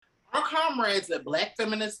Our comrades at Black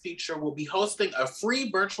Feminist Future will be hosting a free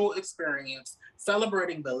virtual experience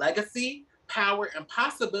celebrating the legacy, power, and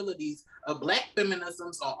possibilities of Black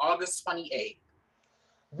feminisms on August 28th.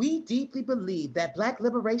 We deeply believe that Black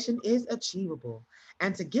liberation is achievable.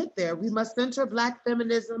 And to get there, we must center Black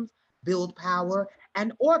feminism, build power,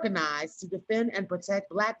 and organize to defend and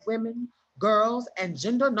protect Black women, girls, and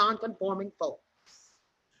gender nonconforming folks.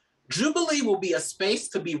 Jubilee will be a space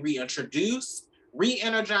to be reintroduced, re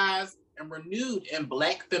energized, and renewed in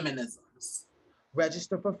Black feminisms.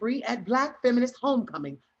 Register for free at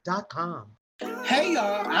blackfeministhomecoming.com. Hey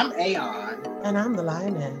y'all, I'm Aon, And I'm the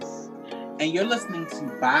Lioness. and you're listening to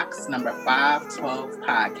Box Number 512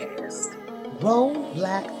 Podcast. Grown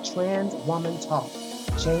Black Trans Woman Talk,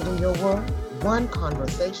 changing your world one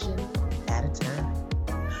conversation at a time.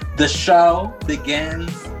 The show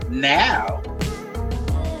begins now.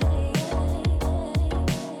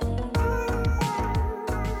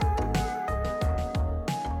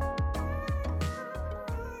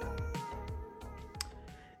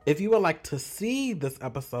 If you would like to see this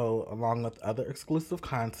episode along with other exclusive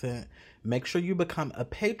content, make sure you become a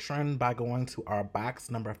patron by going to our Box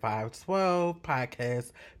Number 512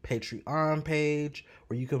 Podcast Patreon page,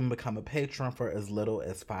 where you can become a patron for as little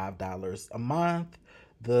as $5 a month.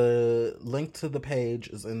 The link to the page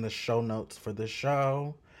is in the show notes for the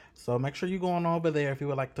show. So make sure you go on over there if you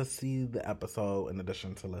would like to see the episode in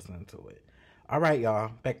addition to listening to it. All right,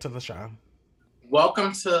 y'all, back to the show.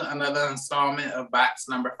 Welcome to another installment of Box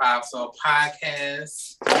Number 512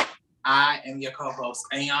 Podcast. I am your co-host,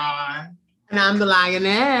 Aon. And I'm the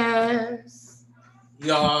Lioness.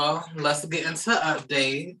 Y'all, let's get into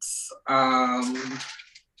updates.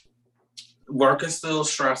 Work is still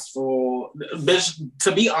stressful. Bitch,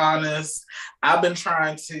 to be honest, I've been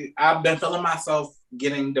feeling myself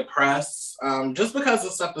getting depressed just because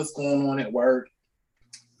of stuff that's going on at work.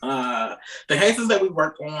 The cases that we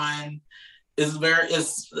work on,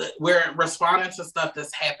 we're responding to stuff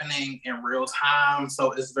that's happening in real time,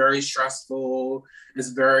 so it's very stressful, it's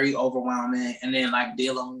very overwhelming, and then like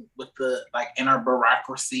dealing with the like inner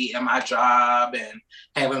bureaucracy in my job and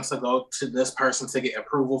having to go to this person to get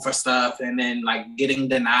approval for stuff, and then like getting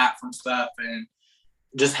denied from stuff, and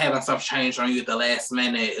just having stuff change on you at the last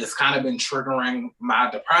minute. It's kind of been triggering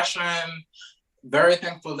my depression. Very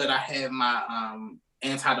thankful that I have my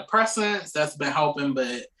antidepressants. That's been helping,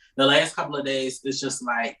 but the last couple of days, it's just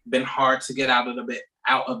like been hard to get out of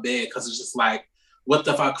bed because it's just like, what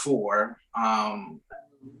the fuck for?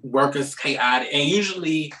 Work is chaotic, and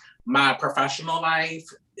usually my professional life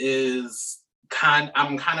is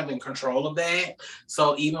I'm kind of in control of that.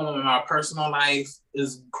 So even when my personal life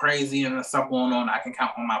is crazy and there's stuff going on, I can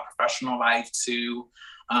count on my professional life to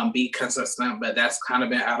be consistent. But that's kind of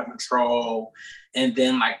been out of control. And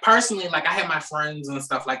then like personally, like I have my friends and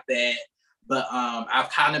stuff like that. But I've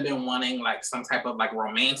kind of been wanting like some type of like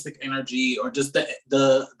romantic energy or just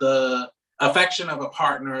the affection of a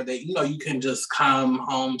partner that, you know, you can just come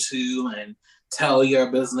home to and tell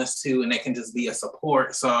your business to, and it can just be a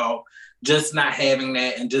support. So just not having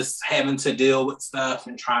that and just having to deal with stuff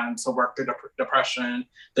and trying to work through the depression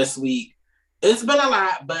this week. It's been a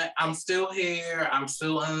lot, but I'm still here. I'm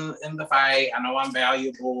still in the fight. I know I'm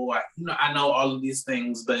valuable. I know all of these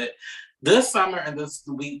things, but this summer and this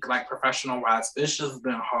week, like professional wise, it's just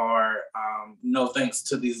been hard. No thanks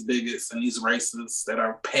to these bigots and these racists that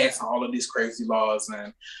are passing all of these crazy laws,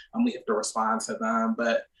 and we have to respond to them.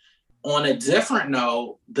 But on a different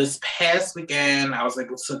note, this past weekend, I was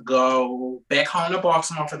able to go back home to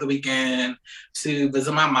Baltimore for the weekend to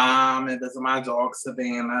visit my mom and visit my dog,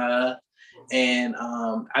 Savannah. And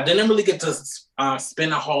I didn't really get to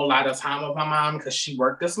spend a whole lot of time with my mom because she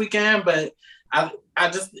worked this weekend, but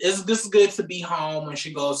it's just good to be home when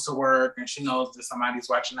she goes to work and she knows that somebody's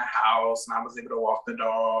watching the house, and I was able to walk the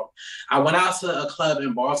dog. I went out to a club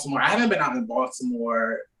in Baltimore. I haven't been out in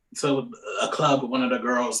Baltimore to a club with one of the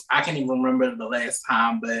girls. I can't even remember the last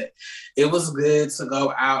time, but it was good to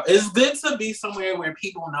go out. It's good to be somewhere where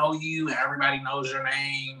people know you and everybody knows your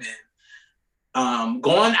name. And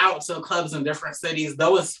going out to clubs in different cities,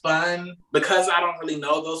 though it's fun, because I don't really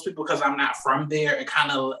know those people because I'm not from there, it kind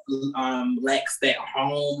of lacks that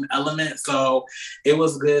home element. So it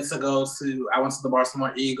was good to I went to the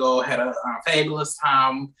Baltimore Eagle, had a fabulous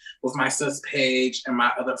time with my sis Paige and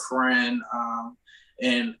my other friend,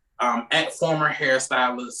 and at former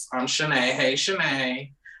hairstylist Shanae. Hey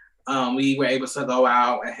Shanae. We were able to go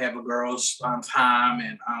out and have a girls' time,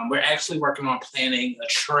 and we're actually working on planning a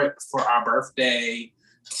trip for our birthday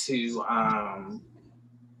to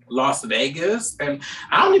Las Vegas, and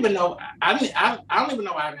I don't even know. I don't even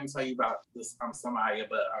know why I didn't tell you about this. Samaya,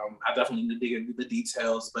 but I definitely need to dig into the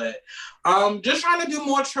details. But just trying to do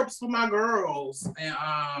more trips with my girls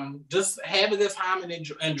and just have a good time and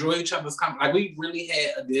enjoy each other's company. Like we really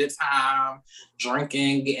had a good time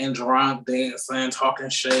drinking, getting drunk, dancing, talking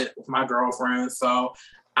shit with my girlfriends. So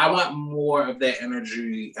I want more of that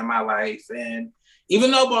energy in my life and even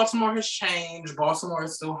though Baltimore has changed, Baltimore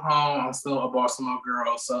is still home. I'm still a Baltimore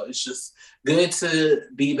girl, so it's just good to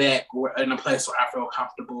be back in a place where I feel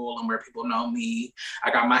comfortable and where people know me.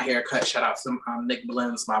 I got my hair cut. Shout out to Nick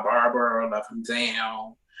Blends, my barber. Love him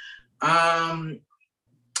down. Um,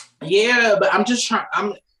 yeah, but I'm just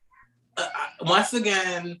trying. Once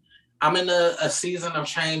again, I'm in a season of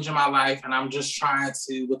change in my life, and I'm just trying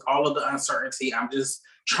to, with all of the uncertainty, I'm just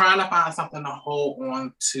trying to find something to hold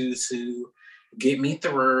on to get me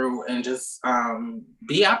through and just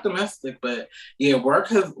be optimistic. But yeah, work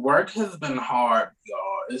has been hard,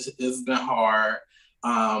 y'all. It's been hard.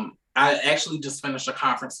 I actually just finished a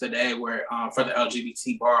conference today where for the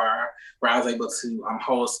LGBT bar where I was able to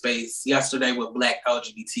hold space yesterday with Black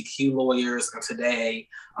LGBTQ lawyers and today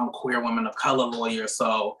queer women of color lawyers.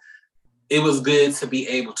 So it was good to be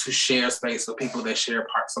able to share space with people that share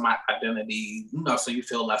parts of my identity, so you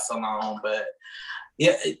feel less alone. But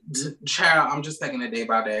yeah, child, I'm just taking it day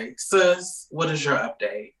by day. Sis, what is your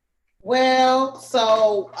update? Well,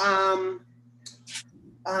 so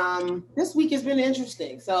this week has been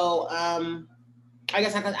interesting. So I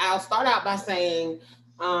guess I'll start out by saying,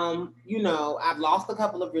 I've lost a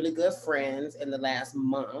couple of really good friends in the last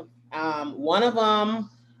month. One of them,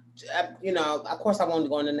 of course, I won't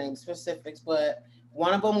go into name specifics, but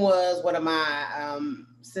one of them was one of my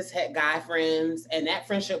cishet guy friends, and that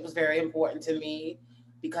friendship was very important to me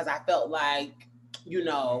because I felt like,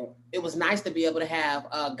 it was nice to be able to have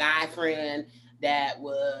a guy friend that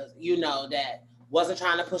was, that wasn't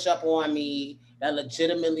trying to push up on me, that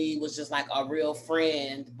legitimately was just like a real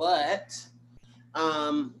friend. But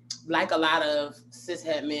like a lot of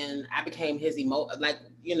cishet men, I became his he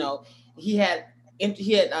had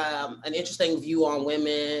an interesting view on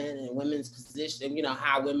women and women's position,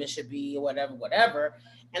 how women should be or whatever.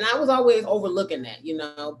 And I was always overlooking that,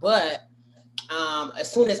 but as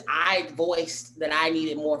soon as I voiced that I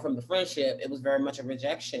needed more from the friendship, it was very much a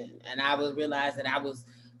rejection. And I would realize that I was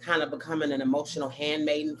kind of becoming an emotional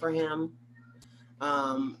handmaiden for him.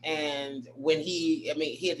 And when he had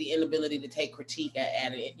the inability to take critique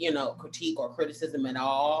at it, critique or criticism at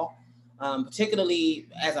all. Particularly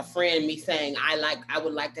as a friend, me saying I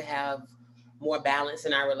would like to have more balance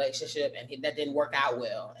in our relationship, and that didn't work out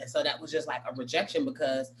well. And so that was just like a rejection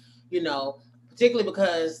because, particularly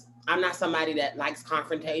because I'm not somebody that likes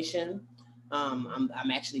confrontation.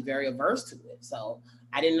 I'm actually very averse to it. So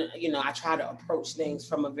I didn't, I try to approach things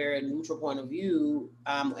from a very neutral point of view.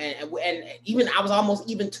 And even I was almost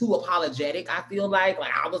even too apologetic. I feel like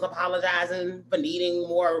I was apologizing for needing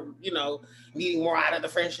more, needing more out of the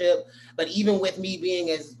friendship. But even with me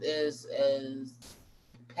being as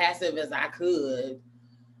passive as I could,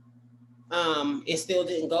 it still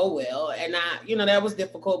didn't go well. And that was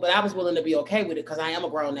difficult, but I was willing to be okay with it because I am a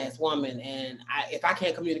grown ass woman. And if I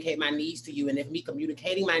can't communicate my needs to you, and if me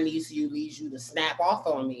communicating my needs to you leads you to snap off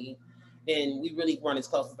on me, then we really weren't as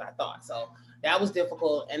close as I thought. So that was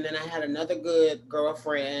difficult. And then I had another good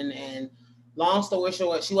girlfriend, and long story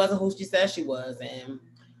short, she wasn't who she said she was. And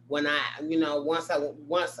when once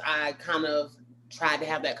I kind of tried to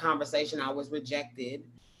have that conversation, I was rejected,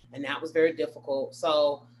 and that was very difficult.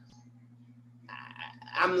 So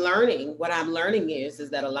what I'm learning is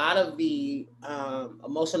that a lot of the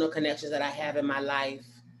emotional connections that I have in my life,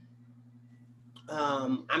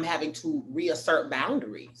 I'm having to reassert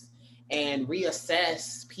boundaries and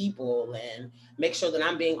reassess people and make sure that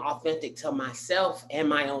I'm being authentic to myself and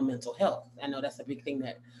my own mental health. I know that's a big thing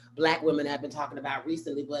that Black women have been talking about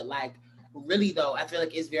recently, but really though, I feel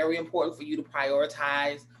like it's very important for you to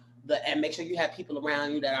prioritize and make sure you have people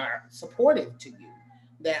around you that are supportive to you,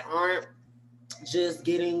 that aren't just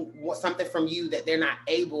getting something from you that they're not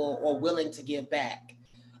able or willing to give back.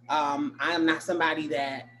 I am not somebody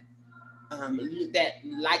that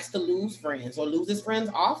likes to lose friends or loses friends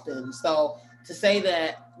often. So to say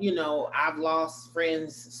that, I've lost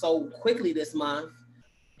friends so quickly this month,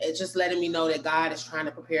 it's just letting me know that God is trying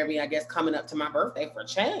to prepare me, I guess, coming up to my birthday for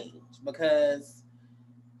change. Because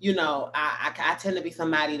I tend to be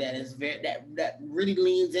somebody that is that really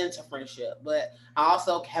leans into friendship, but I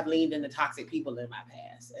also have leaned into toxic people in my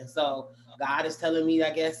past. And so God is telling me, I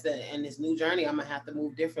guess, that in this new journey, I'm gonna have to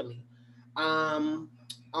move differently. In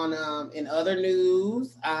other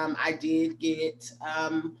news, I did get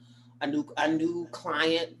a new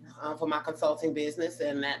client for my consulting business,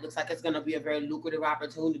 and that looks like it's going to be a very lucrative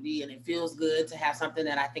opportunity, and it feels good to have something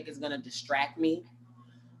that I think is going to distract me.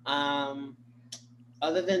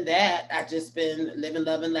 Other than that, I've just been living,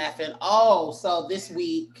 loving, laughing. Oh, so this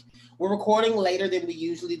week we're recording later than we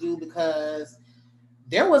usually do because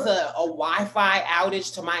there was a Wi-Fi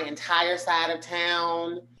outage to my entire side of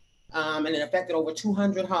town, and it affected over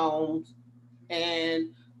 200 homes.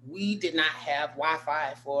 And we did not have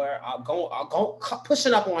Wi-Fi for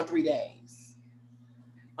pushing up on 3 days.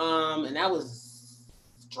 And that was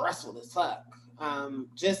stressful as fuck.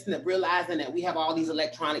 Just realizing that we have all these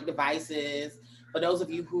electronic devices. For those of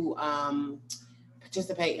you who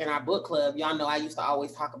participate in our book club, y'all know I used to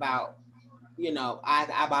always talk about,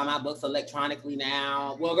 I buy my books electronically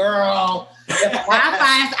now. Well, girl, if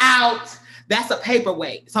Wi-Fi is out, that's a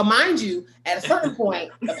paperweight. So mind you, at a certain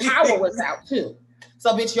point, the power was out too.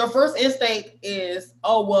 So bitch, your first instinct is,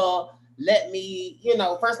 oh, well, let me,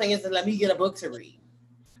 first thing is to let me get a book to read.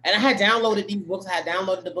 And I had downloaded these books. I had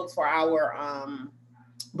downloaded the books for our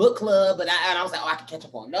book club, but I was like, I can catch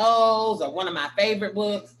up on those, or one of my favorite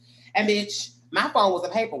books. And bitch, my phone was a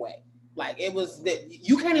paperweight. Like it was that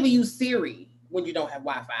you can't even use Siri when you don't have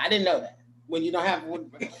Wi-Fi. I didn't know that. When you don't have,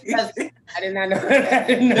 I did not know that. I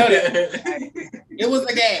didn't know that. It was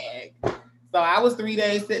a gag. So I was 3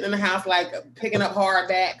 days sitting in the house, like picking up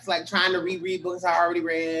hardbacks, like trying to reread books I already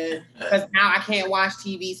read. Because now I can't watch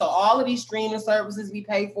TV. So all of these streaming services we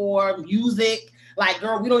pay for, music, like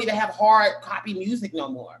girl, we don't even have hard copy music no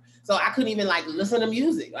more. So I couldn't even like listen to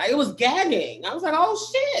music. Like it was gagging. I was like, oh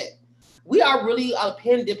shit. We are really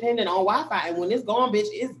dependent on Wi-Fi. And when it's gone, bitch,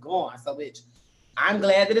 it's gone. So bitch, I'm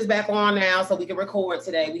glad that it's back on now so we can record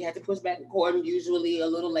today. We had to push back recording usually a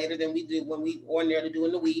little later than we do when we ordinarily do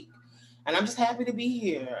in the week. And I'm just happy to be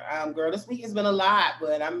here. Girl, this week has been a lot,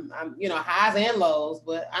 but I'm highs and lows,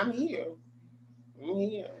 but I'm here.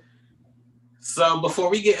 So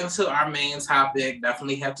before we get into our main topic,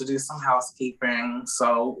 definitely have to do some housekeeping.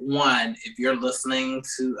 So one, if you're listening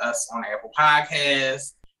to us on Apple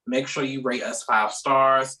Podcasts, make sure you rate us 5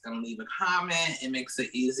 stars and leave a comment. It makes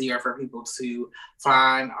it easier for people to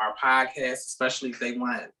find our podcast, especially if they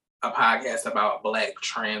want a podcast about Black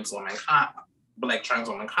trans women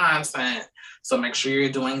content. So make sure you're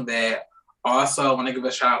doing that. Also, I want to give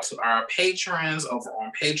a shout out to our patrons over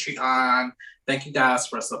on Patreon. Thank you guys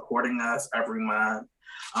for supporting us every month.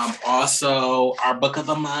 Also, our book of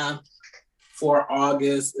the month for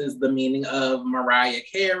August is The Meaning of Mariah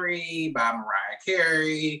Carey by Mariah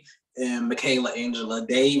Carey and Michaela Angela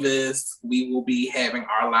Davis. We will be having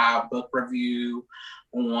our live book review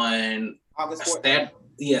on August 14th.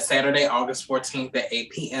 Saturday, August 14th at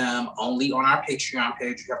 8 p.m. only on our Patreon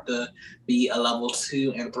page. You have to be a level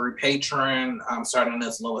 2 and 3 patron, starting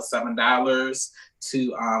as low as $7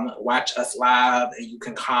 to watch us live, and you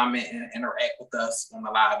can comment and interact with us on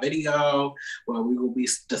the live video where we will be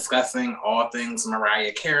discussing all things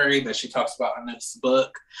Mariah Carey that she talks about in this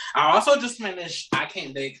book. I also just finished I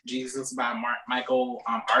Can't Date Jesus by Michael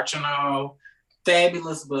Archino.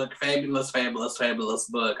 Fabulous book, fabulous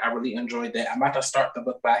book. I really enjoyed that. I'm about to start the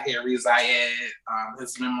book by Harry Zayed,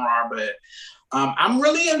 his memoir, but I'm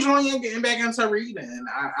really enjoying getting back into reading.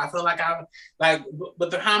 I feel like I'm like with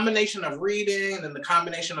the combination of reading and the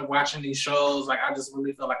combination of watching these shows, like I just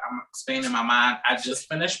really feel like I'm expanding my mind. I just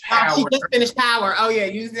finished Power. She just finished Power. Oh yeah,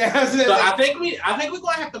 you. So I think we're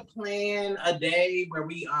gonna have to plan a day where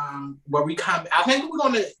we come. I think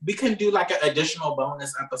we can do like an additional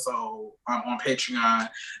bonus episode on Patreon,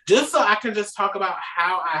 just so I can just talk about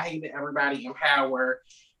how I hated everybody in Power,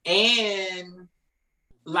 and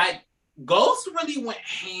like Ghost really went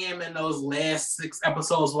ham in those last 6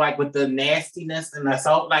 episodes, like with the nastiness and the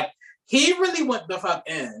assault. Like he really went the fuck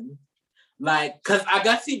in. Like, cause I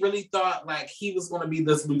guess he really thought like he was gonna be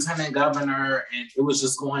this lieutenant governor and it was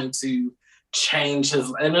just going to change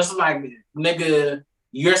his, and it's like, nigga,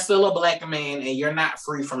 you're still a Black man and you're not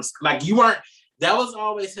free from, like you weren't, that was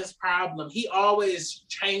always his problem. He always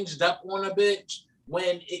changed up on a bitch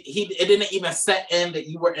when it didn't even set in that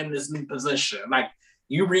you were in this new position. Like,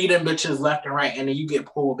 you reading bitches left and right, and then you get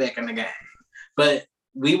pulled back in the game. But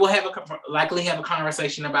we will likely have a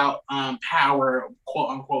conversation about Power, quote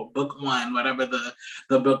unquote, book 1, whatever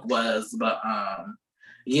the book was. But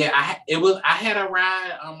yeah, I had a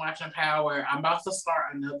ride watching Power. I'm about to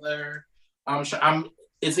start another.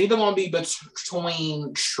 It's either gonna be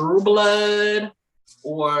between True Blood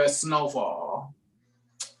or Snowfall.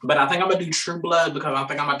 But I think I'm gonna do True Blood because I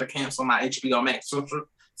think I'm about to cancel my HBO Max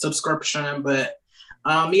subscription. But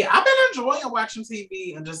yeah, I've been enjoying watching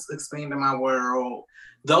TV and just expanding my world.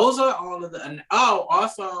 Those are all of the. Oh,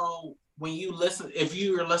 also, when you listen, if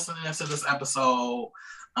you are listening to this episode,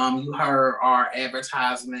 You heard our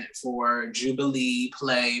advertisement for Jubilee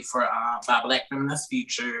play for by Black Feminist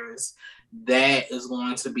Futures. That is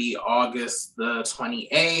going to be August the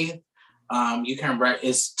 28th. You can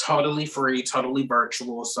it's totally free, totally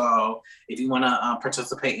virtual. So if you want to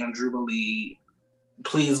participate in Jubilee,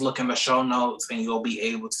 please look in the show notes and you'll be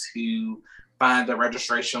able to find the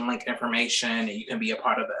registration link information and you can be a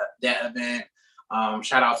part of that event.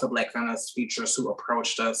 Shout out to Black Feminist Futures who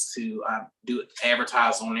approached us to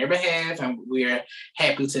advertise on their behalf, and we're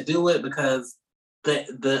happy to do it because the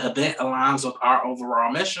event aligns with our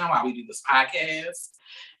overall mission while we do this podcast.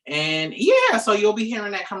 And yeah, so you'll be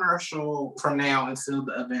hearing that commercial from now until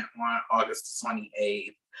the event on August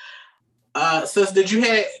 28th. Sis, did you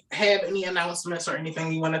have any announcements or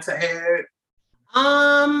anything you wanted to add?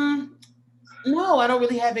 No, I don't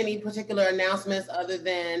really have any particular announcements other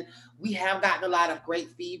than we have gotten a lot of great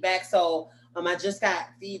feedback. So I just got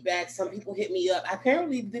feedback. Some people hit me up.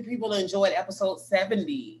 Apparently, the people enjoyed episode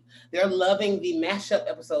 70. They're loving the mashup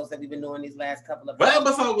episodes that we've been doing these last couple of What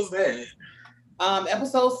episode was that?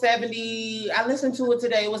 Episode 70. I listened to it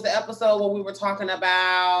today. It was the episode where we were talking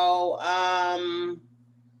about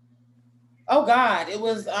oh God, it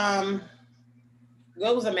was a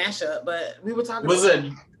mashup, but we were talking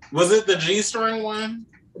Was it the G-string one?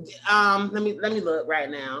 Let me look right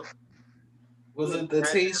now. Was it the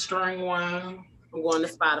T-string one? I'm going to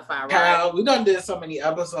Spotify right now. We done did so many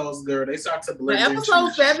episodes, girl. They start to blend. The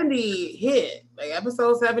episode 70 hit.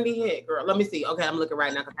 Episode 70 hit, girl. Let me see. Okay, I'm looking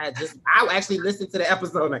right now because I actually listened to the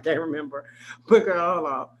episode and I can't remember. But girl, hold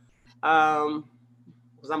on.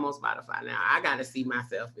 Because I'm on Spotify now. I gotta see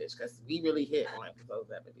myself, bitch, because we really hit on episode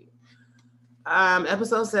 70.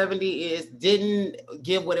 Episode 70 is didn't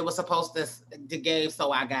give what it was supposed to give,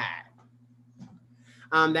 so I got.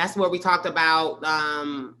 That's where we talked about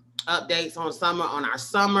updates on our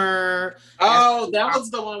summer. Oh, that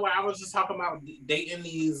was the one where I was just talking about dating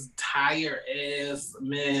these tired ass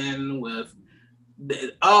men with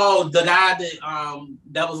the guy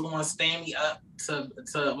that was going to stand me up to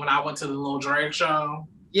when I went to the little drag show.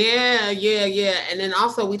 Yeah. And then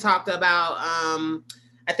also we talked about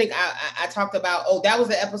I think I talked about that was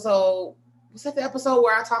the episode. Was that the episode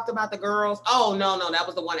where I talked about the girls? Oh, no, that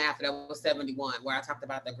was the one after. That was 71, where I talked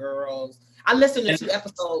about the girls. I listened to 2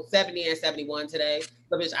 episodes, 70 and 71 today.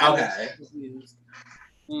 So bitch, I was confused.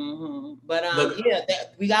 Mm-hmm. But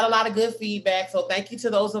we got a lot of good feedback. So thank you to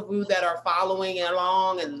those of you that are following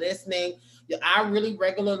along and listening. Our really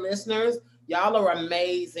regular listeners, y'all are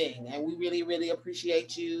amazing. And we really, really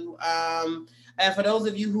appreciate you. And for those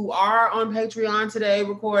of you who are on Patreon today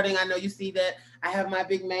recording, I know you see that I have my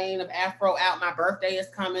big mane of Afro out. My birthday is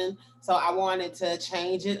coming, so I wanted to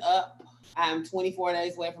change it up. I'm 24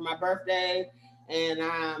 days away from my birthday, and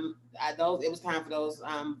it was time for those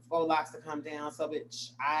faux locks to come down. So,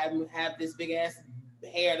 bitch, I have this big ass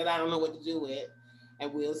hair that I don't know what to do with,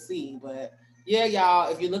 and we'll see. But yeah,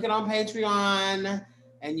 y'all, if you're looking on Patreon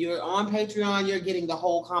and you're on Patreon, you're getting the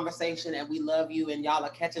whole conversation, and we love you, and y'all are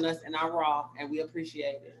catching us in our raw, and we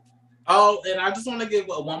appreciate it. Oh, and I just want to give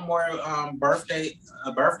one more birthday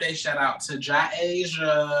shout out to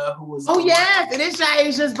Jaasia, who was. Oh yes, it is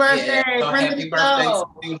Jaasia's birthday. Yeah, so happy birthday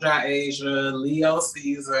to Jaasia, Leo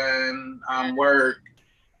season, work.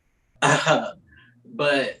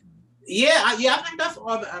 But yeah, I think that's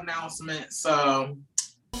all the announcements. So.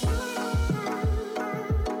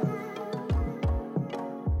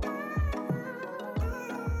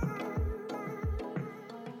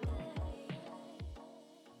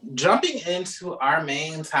 Jumping into our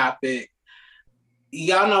main topic,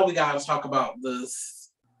 y'all know we gotta talk about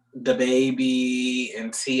the baby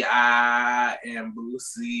and T.I. and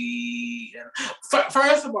Boosie.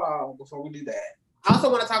 First of all, before we do that, I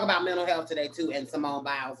also want to talk about mental health today too, and Simone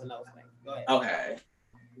Biles and those things. Go ahead. Okay,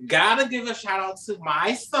 gotta give a shout out to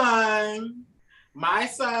my son,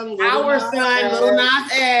 Little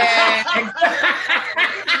Nas X.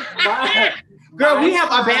 Girl, we have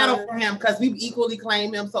a battle for him because we equally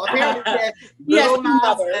claim him. So apparently he has two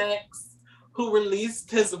mothers. Who released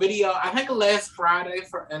his video, I think last Friday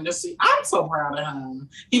for Industry. I'm so proud of him.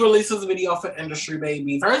 He released his video for Industry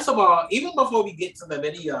Baby. First of all, even before we get to the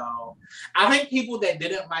video, I think people that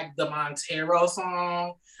didn't like the Montero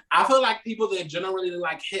song, I feel like people that generally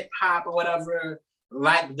like hip hop or whatever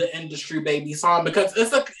like the Industry Baby song because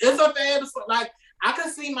it's a fab song. Like I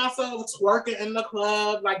could see myself twerking in the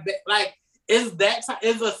club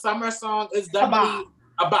it's a summer song. It's definitely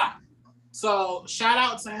a bop. So shout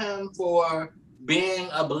out to him for being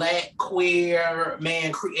a Black queer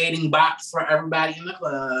man creating bops for everybody in the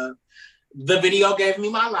club. The video gave me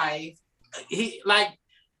my life.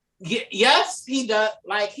 Yes, he does.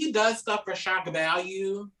 Like, he does stuff for shock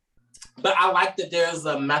value, but I like that there's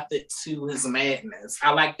a method to his madness.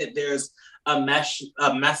 I like that there's a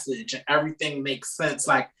message, and everything makes sense.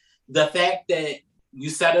 Like, the fact that you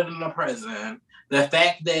set it in the prison, the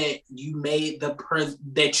fact that you made the prison,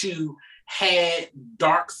 that you had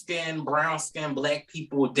dark skinned, brown skinned Black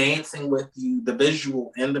people dancing with you, the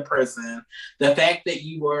visual in the prison, the fact that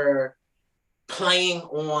you were playing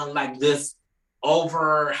on like this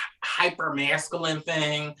over hyper masculine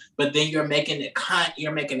thing, but then you're making it cunt,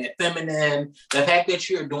 you're making it feminine. The fact that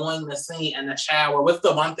you're doing the scene in the shower, what's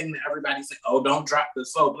the one thing that everybody say, oh, don't drop the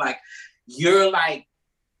soap? Like, you're like,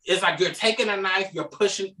 it's like you're taking a knife, you're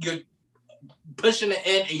pushing it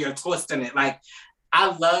in and you're twisting it. Like,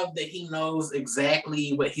 I love that he knows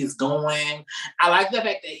exactly what he's doing. I like the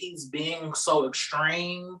fact that he's being so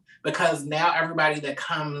extreme, because now everybody that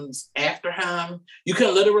comes after him, you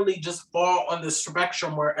can literally just fall on the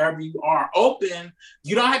spectrum wherever you are open.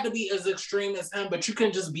 You don't have to be as extreme as him, but you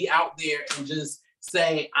can just be out there and just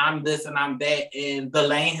say, I'm this and I'm that, and the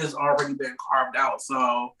lane has already been carved out.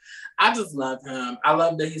 So I just love him. I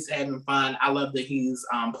love that he's having fun. I love that he's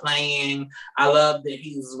playing. I love that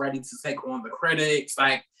he's ready to take on the critics.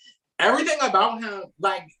 Like, everything about him,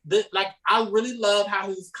 like I really love how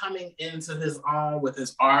he's coming into his own with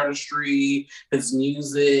his artistry, his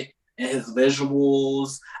music, and his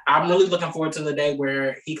visuals. I'm really looking forward to the day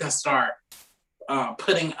where he can start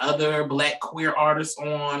putting other Black queer artists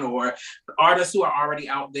on, or artists who are already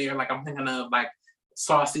out there. Like, I'm thinking of like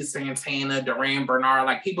Saucy Santana, Duran Bernard,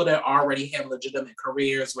 like people that already have legitimate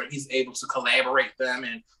careers where he's able to collaborate them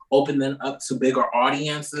and open them up to bigger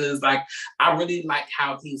audiences. Like, I really like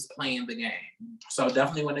how he's playing the game. So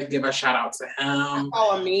definitely want to give a shout out to him. I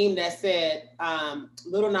saw a meme that said,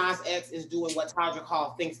 Lil Nas X is doing what Todrick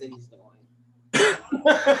Hall thinks that he's doing.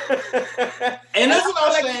 And that's what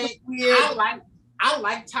I'm saying. I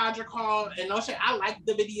like Todrick Hall, and no shit, I like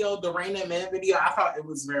the video, the Rain Man video. I thought it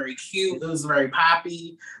was very cute. It was very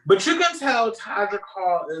poppy. But you can tell Todrick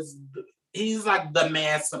Hall he's like the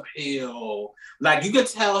mass appeal. Like, you could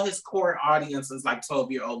tell his core audience is like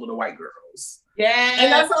 12-year-old little white girls. Yeah.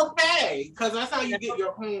 And that's okay, because that's how you get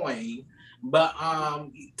your coin. But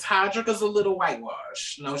Todrick is a little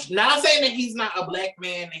whitewashed. No, not saying that he's not a Black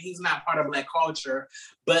man and he's not part of Black culture,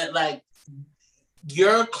 but like,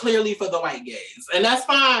 you're clearly for the white gays, and that's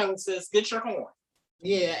fine. Sis, get your coin.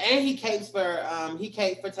 Yeah, and he capes for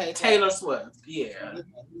Taylor Swift. Yeah,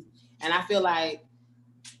 and I feel like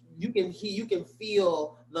you can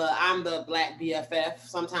feel I'm the Black BFF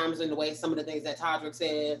sometimes in the way some of the things that Todrick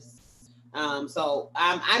says. So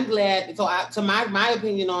I'm glad. So to my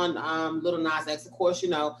opinion on Lil Nas X, of course, you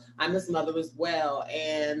know, I'm his mother as well,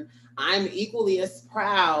 and I'm equally as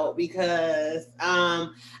proud because I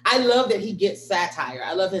love that he gets satire.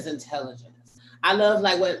 I love his intelligence. I love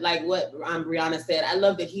like what Brianna said. I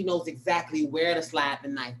love that he knows exactly where to slide the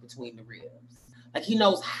knife between the ribs. Like, he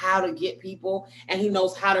knows how to get people, and he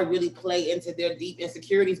knows how to really play into their deep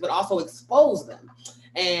insecurities, but also expose them.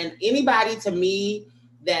 And anybody, to me,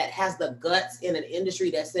 that has the guts in an industry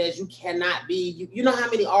that says you cannot be, you know how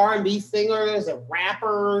many R&B singers and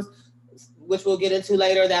rappers, which we'll get into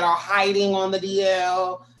later, that are hiding on the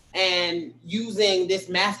DL and using this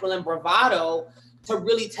masculine bravado to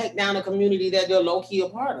really take down a community that they're low-key a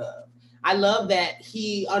part of. I love that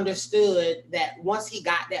he understood that once he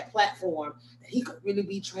got that platform, that he could really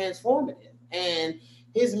be transformative. And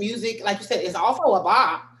his music, like you said, is also a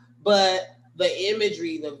bop, but the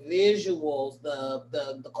imagery, the visuals,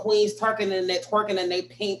 the queens twerking in their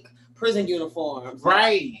pink prison uniforms,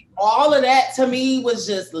 right? All of that to me was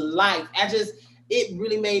just life. It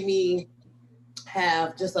really made me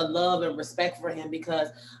have just a love and respect for him, because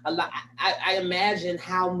I imagine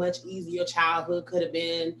how much easier childhood could have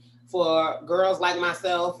been for girls like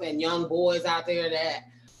myself and young boys out there that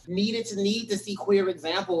need to see queer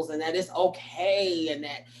examples, and that it's okay, and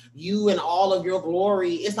that you and all of your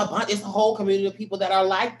glory, it's a whole community of people that are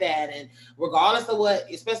like that. And regardless of what,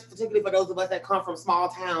 especially particularly for those of us that come from small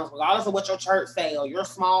towns, regardless of what your church say or your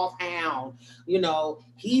small town, you know,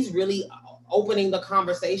 he's really opening the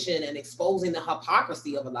conversation and exposing the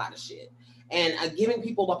hypocrisy of a lot of shit, and giving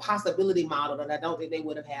people a possibility model that I don't think they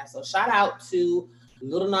would have had. So shout out to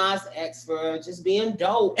Lil Nas X for just being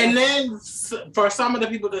dope. And then for some of the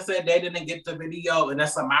people that said they didn't get the video and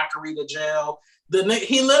that's a mockery to jail,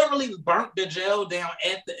 he literally burnt the jail down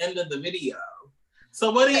at the end of the video.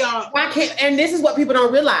 So what do y'all? And this is what people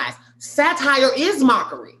don't realize. Satire is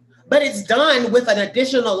mockery, but it's done with an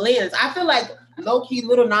additional lens. I feel like low-key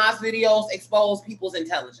Lil Nas videos expose people's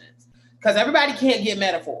intelligence, because everybody can't get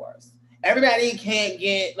metaphors. Everybody can't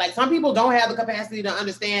get, like, some people don't have the capacity to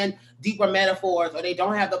understand deeper metaphors, or they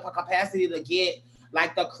don't have the capacity to get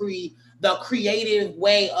like the creative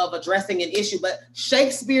way of addressing an issue. But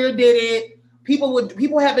Shakespeare did it.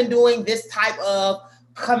 People have been doing this type of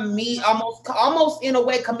almost in a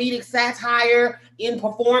way comedic satire in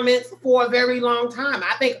performance for a very long time.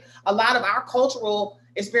 I think a lot of our cultural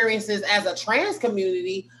experiences as a trans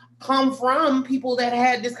community come from people that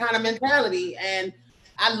had this kind of mentality, and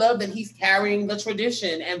I love that he's carrying the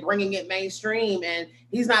tradition and bringing it mainstream, and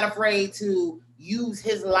he's not afraid to use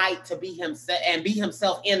his light to be himself and be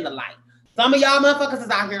himself in the light. Some of y'all motherfuckers is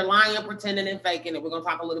out here lying, pretending, and faking it. We're gonna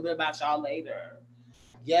talk a little bit about y'all later.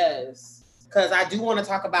 Yes, because I do want to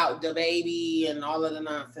talk about DaBaby and all of the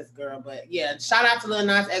nonsense, girl. But yeah, shout out to Lil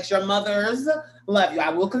Nas X. Your mothers love you. I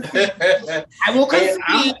will concede. I will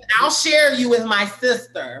concede. I'll share you with my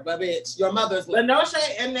sister, but bitch, your mothers love you. No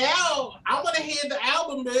shade. And now I want to hear the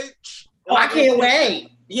album, bitch. Oh, I can't wait.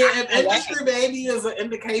 Yeah, if Industry Baby is an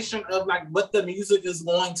indication of like what the music is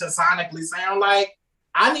going to sonically sound like,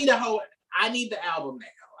 I need the album now.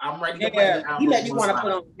 I'm ready to play the album. He let you want to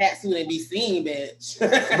put on a hat suit and be seen, bitch.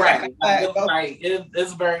 Right.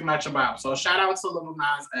 It's very much about. So shout out to Lil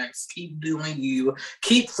Nas X. Keep doing you.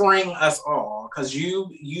 Keep freeing us all. Because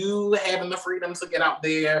you having the freedom to get out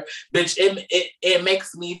there, bitch, it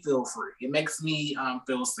makes me feel free. It makes me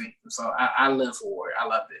feel seen. So I live for it. I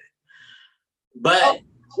love it. But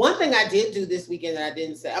one thing I did do this weekend that I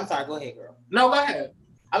didn't say. I'm sorry, go ahead, girl. No, go ahead.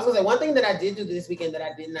 I was gonna say one thing that I did do this weekend that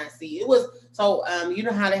I did not see. It was you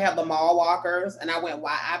know how they have the mall walkers, and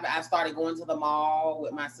I started going to the mall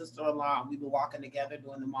with my sister-in-law. We've been walking together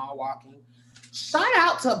doing the mall walking. Shout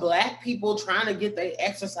out to Black people trying to get their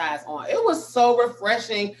exercise on. It was so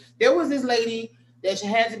refreshing. There was this lady that she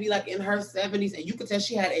had to be like in her 70s, and you could tell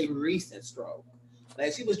she had a recent stroke.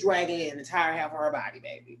 Like she was dragging an entire half of her body,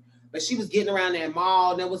 baby. But she was getting around that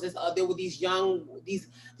mall. There was there were these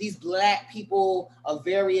Black people of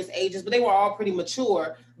various ages, but they were all pretty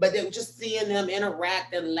mature. But they were just seeing them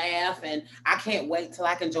interact and laugh, and I can't wait till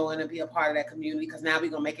I can join and be a part of that community, because now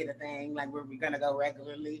we're gonna make it a thing. Like we're gonna go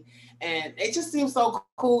regularly, and it just seems so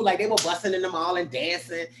cool. Like they were busting in the mall and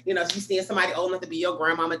dancing. You know, you seeing somebody old enough to be your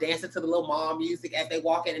grandmama dancing to the little mall music as they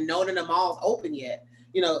walk in, and knowing that the mall's open yet.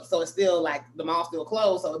 You know, so it's still like the mall's still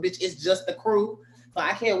closed. So bitch, it's just the crew. So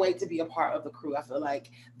I can't wait to be a part of the crew. I feel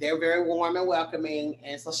like they're very warm and welcoming.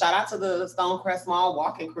 And so shout out to the Stonecrest Mall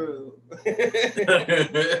walking crew.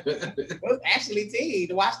 It was actually tea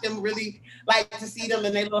to watch them, really like to see them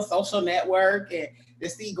in their little social network, and to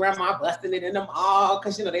see grandma busting it in the mall,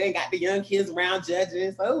 because you know they ain't got the young kids around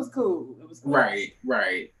judging. So it was cool. It was cool. Right.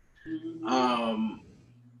 Mm-hmm.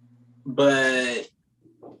 But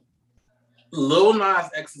Lil Nas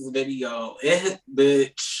X's video, it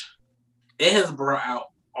has brought out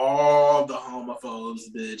all the homophobes,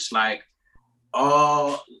 bitch. Like,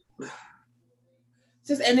 all.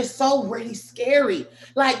 And it's so really scary.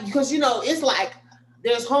 Like, because, you know, it's like,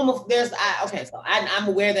 I'm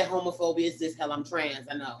aware that homophobia is this hell, I'm trans.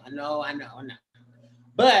 I know.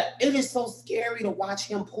 But it is so scary to watch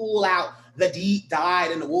him pull out the deep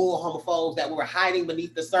dyed in the wool homophobes that were hiding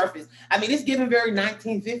beneath the surface. I mean, it's giving very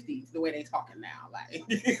 1950s the way they talking now.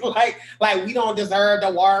 Like we don't deserve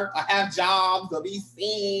to work or have jobs or be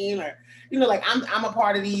seen, or, you know, like I'm a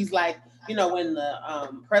part of these, like, you know, when the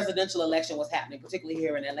presidential election was happening, particularly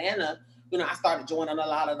here in Atlanta, you know, I started joining a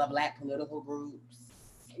lot of the Black political groups,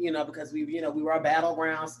 you know, because we were a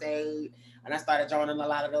battleground state, and I started joining a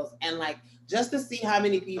lot of those. And like, just to see how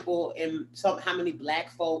many people and how many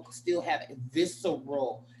Black folk still have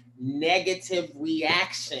visceral negative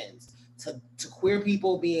reactions to queer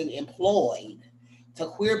people being employed, to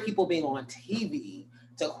queer people being on TV,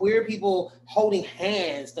 to queer people holding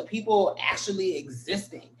hands, to people actually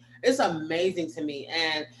existing. It's amazing to me.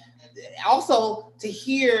 And also to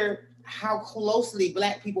hear how closely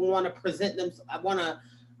Black people want to present them,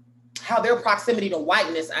 how their proximity to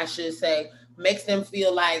whiteness, I should say, makes them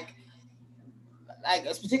feel like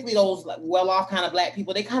particularly those like well-off kind of Black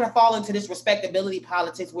people, they kind of fall into this respectability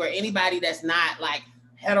politics where anybody that's not like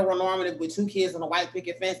heteronormative with 2 kids and a white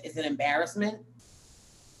picket fence is an embarrassment.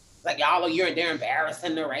 It's like, they're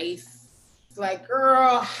embarrassing the race. It's like,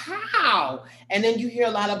 girl, how? And then you hear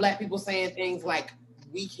a lot of Black people saying things like,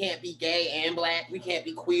 we can't be gay and Black, we can't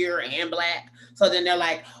be queer and Black. So then they're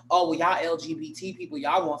like, oh, well, y'all LGBT people,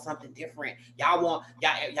 y'all want something different. Y'all want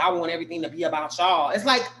everything to be about y'all. It's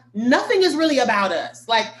like, nothing is really about us.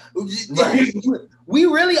 Like, right. We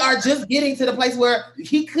really are just getting to the place where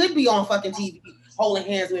he could be on fucking TV holding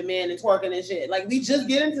hands with men and twerking and shit. Like, we just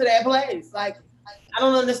get into that place. Like, I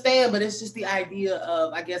don't understand, but it's just the idea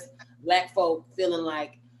of, I guess, Black folk feeling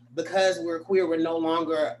like because we're queer, we're no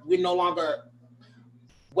longer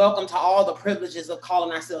welcome to all the privileges of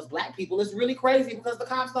calling ourselves Black people. It's really crazy because the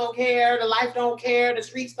cops don't care, the life don't care, the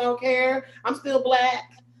streets don't care. I'm still Black,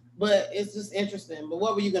 but it's just interesting. But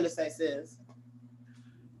what were you gonna say, sis?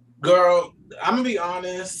 Girl, I'm gonna be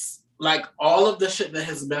honest. Like, all of the shit that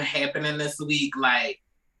has been happening this week, like,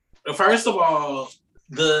 first of all,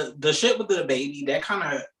 the shit with the baby, that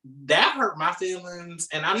hurt my feelings.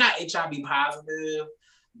 And I'm not HIV positive,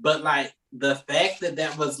 but like the fact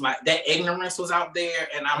that was like that ignorance was out there,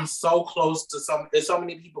 and I'm so close to there's so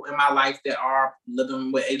many people in my life that are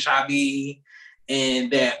living with HIV,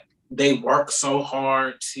 and that they work so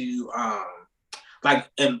hard to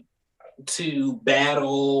to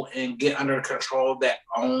battle and get under control their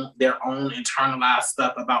own internalized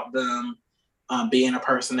stuff about them being a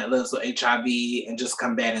person that lives with HIV, and just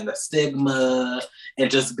combating the stigma, and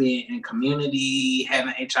just being in community,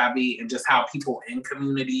 having HIV, and just how people in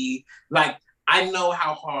community, like, I know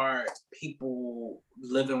how hard people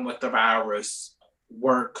living with the virus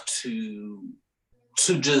work to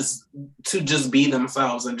just be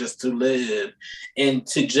themselves, and just to live, and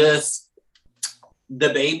to just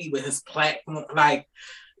the baby with his platform, like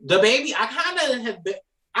the baby, I kind of have been.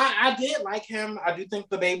 I did like him. I do think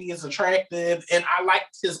the baby is attractive, and I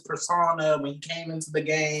liked his persona when he came into the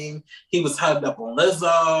game. He was hugged up on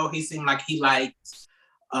Lizzo. He seemed like he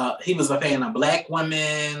was a fan of Black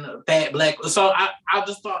women, fat Black. So I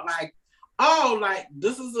just thought like, oh, like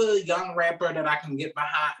this is a young rapper that I can get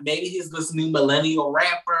behind. Maybe he's this new millennial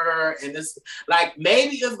rapper, and this like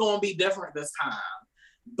maybe it's gonna be different this time.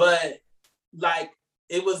 But like,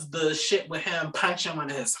 it was the shit with him punching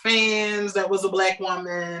one of his fans that was a Black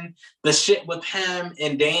woman. The shit with him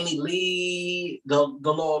and Danny Lee, the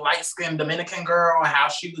little light-skinned Dominican girl, how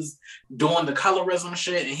she was doing the colorism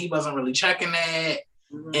shit and he wasn't really checking that.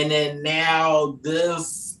 Mm-hmm. And then now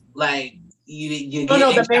this, like, you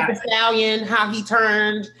the Megan Thee Stallion, how he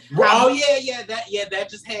turned. That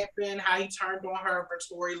just happened. How he turned on her for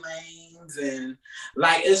Tory Lanez, and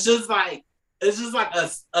like it's just like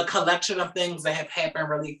a collection of things that have happened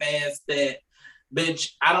really fast that,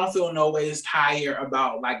 bitch, I don't feel no ways tired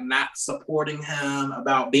about like not supporting him,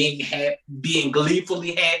 about being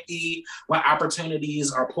gleefully happy when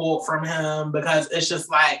opportunities are pulled from him, because it's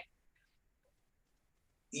just like,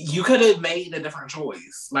 you could have made a different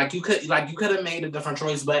choice. You could have made a different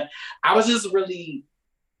choice, but I was just really,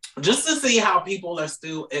 just to see how people are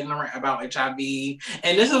still ignorant about HIV.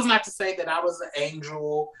 And this is not to say that I was an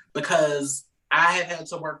angel, because I have had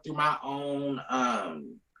to work through my own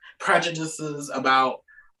prejudices about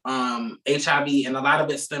HIV, and a lot of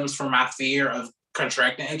it stems from my fear of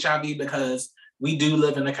contracting HIV, because we do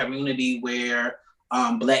live in a community where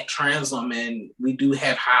Black trans women, we do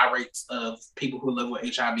have high rates of people who live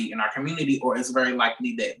with HIV in our community, or it's very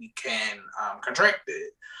likely that we can contract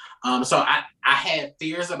it. So I had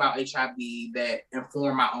fears about HIV that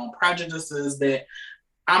inform my own prejudices that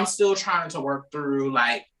I'm still trying to work through,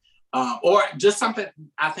 like, or just something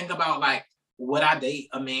I think about, like, would I date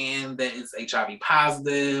a man that is HIV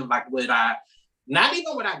positive? Like, not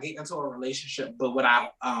even would I get into a relationship, but would I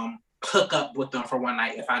hook up with them for one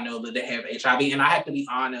night if I know that they have HIV? And I have to be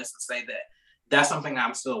honest and say that that's something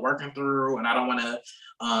I'm still working through, and I don't want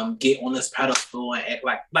to get on this pedestal and act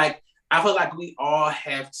like I feel like we all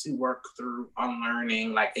have to work through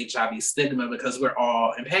unlearning like HIV stigma, because we're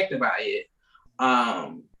all impacted by it.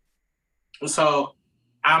 So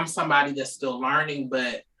I'm somebody that's still learning,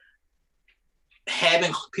 but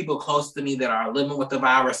having people close to me that are living with the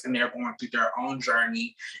virus and they're going through their own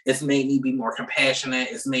journey, it's made me be more compassionate.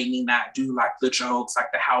 It's made me not do like the jokes,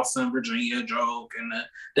 like the House in Virginia joke, and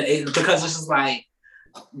because it's just like,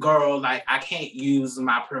 girl, like I can't use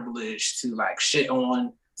my privilege to like shit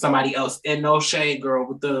on somebody else. And no shade, girl,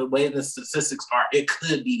 with the way the statistics are, it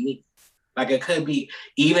could be me. Like it could be,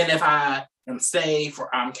 even if I am safe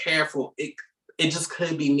or I'm careful, it just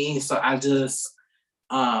could be me. So I just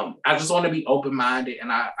want to be open-minded,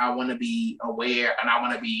 and I want to be aware, and I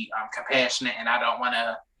want to be compassionate, and I don't want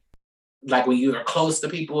to, like, when you are close to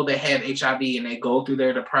people that have HIV and they go through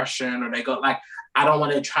their depression, or they go, like, I don't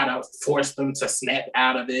want to try to force them to snap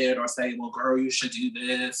out of it or say, well, girl, you should do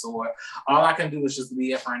this, or all I can do is just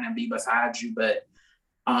be a friend and be beside you. But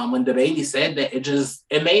when the baby said that,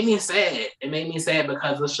 it made me sad. It made me sad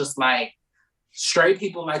because it's just like, straight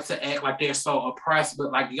people like to act like they're so oppressed, but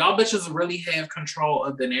like y'all bitches really have control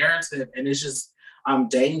of the narrative, and it's just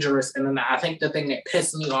dangerous. And then I think the thing that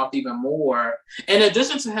pissed me off even more, in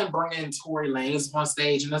addition to him bringing Tory Lanez on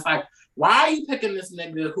stage, and it's like, why are you picking this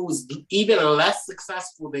nigga who's even less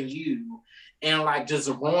successful than you and like just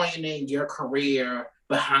ruining your career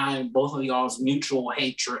behind both of y'all's mutual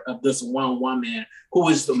hatred of this one woman who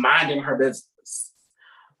is minding her business.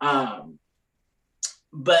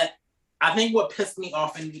 But I think what pissed me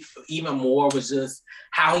off even more was just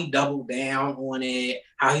how he doubled down on it,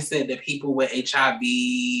 how he said that people with HIV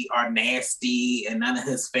are nasty and none of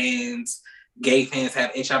his fans, gay fans,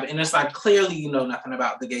 have HIV. And it's like, clearly you know nothing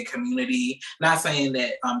about the gay community. Not saying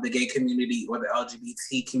that the gay community or the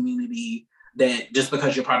LGBT community, that just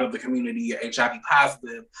because you're part of the community, you're HIV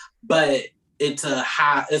positive, but it's a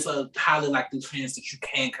highly likely chance that you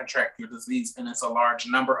can contract your disease, and it's a large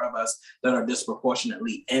number of us that are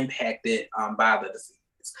disproportionately impacted by the disease.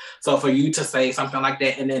 So for you to say something like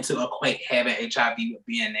that, and then to equate having HIV with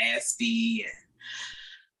being nasty,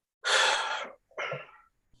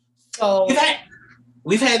 so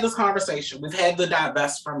we've had this conversation. We've had the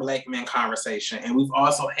divest from Black men conversation, and we've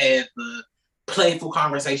also had the playful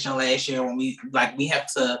conversation last year when we have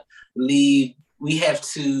to leave these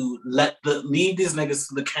niggas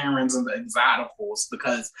to the Karens and the exoticals,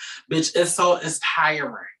 because bitch, it's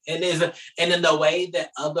tiring. And in the way that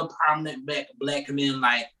other prominent black men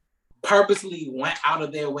like purposely went out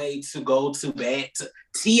of their way to go to bat to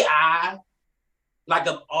T.I., like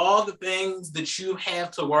of all the things that you have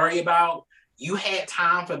to worry about, you had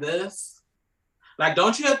time for this. Like,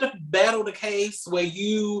 don't you have to battle the case where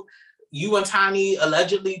you and Tiny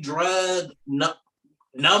allegedly drugged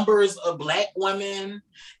numbers of Black women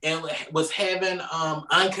and was having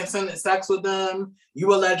unconsented sex with them?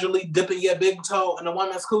 You allegedly dipping your big toe in a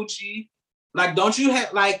woman's coochie. Like, don't you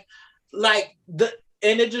have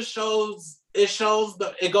and it just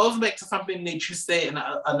it goes back to something that you said in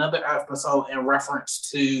another episode in reference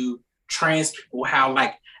to trans people, how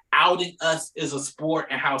like outing us is a sport,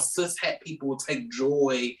 and how cishet people take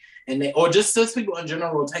joy or just cis people in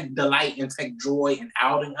general take delight and take joy in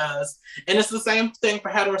outing us. And it's the same thing for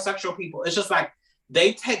heterosexual people. It's just like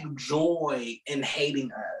they take joy in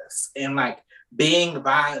hating us and like being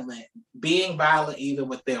violent either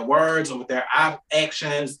with their words or with their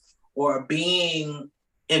actions, or being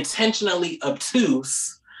intentionally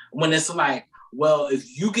obtuse, when it's like, well,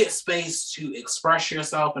 if you get space to express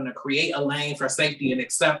yourself and to create a lane for safety and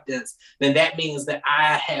acceptance, then that means that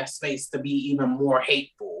I have space to be even more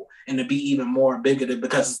hateful and to be even more bigoted,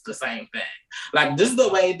 because it's the same thing. Like, this is the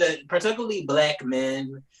way that particularly Black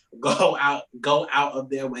men go out of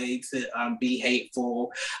their way to be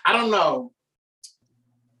hateful. I don't know.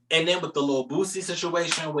 And then with the little Boosie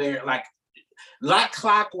situation, where like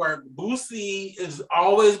clockwork, Boosie is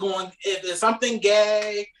always going, if there's something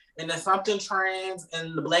gay and there's something trans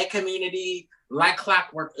in the Black community, like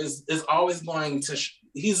clockwork is always going to,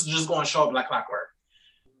 he's just going to show up like clockwork.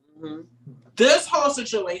 Mm-hmm. This whole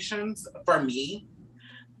situation, for me,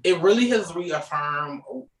 it really has reaffirmed,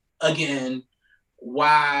 again,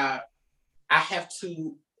 why I have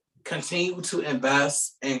to continue to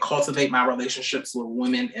invest and cultivate my relationships with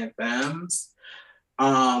women and femmes,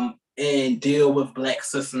 and deal with Black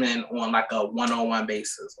cis men on like a one-on-one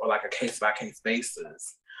basis or like a case-by-case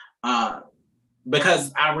basis.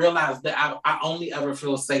 Because I realized that I only ever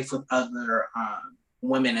feel safe with other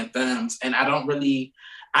women and femmes, and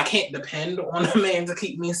I can't depend on a man to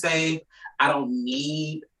keep me safe. I don't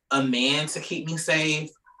need a man to keep me safe.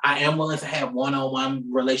 I am willing to have one-on-one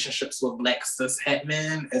relationships with Black cis het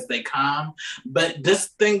men as they come. But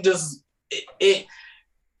this thing just,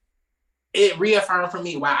 it reaffirmed for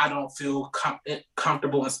me why I don't feel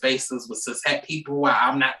comfortable in spaces with cis het people, why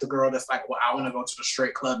I'm not the girl that's like, well, I want to go to the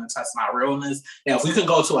straight club and test my realness. Now, if we can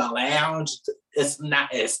go to a lounge, it's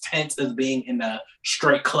not as tense as being in a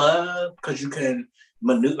straight club, because you can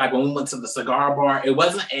maneuver. Like when we went to the cigar bar, it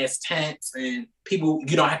wasn't as tense, and you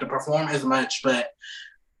don't have to perform as much. But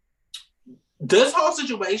this whole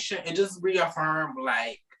situation, it just reaffirmed,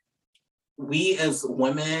 like, we as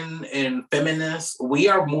women and feminists, we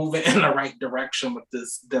are moving in the right direction with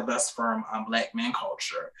this divest from Black men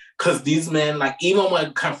culture. Because these men, like, even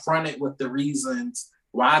when confronted with the reasons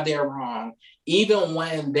why they're wrong, even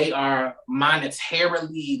when they are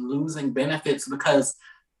monetarily losing benefits, because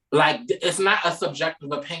like, it's not a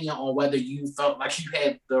subjective opinion on whether you felt like you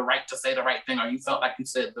had the right to say the right thing or you felt like you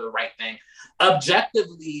said the right thing.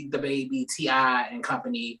 Objectively, the baby, T.I. and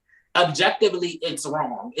company, objectively, it's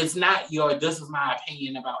wrong. It's not this is my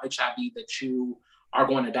opinion about HIV that you are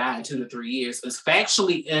going to die in 2 to 3 years. It's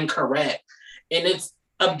factually incorrect, and it's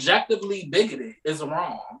objectively bigoted. It's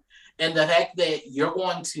wrong. And the fact that you're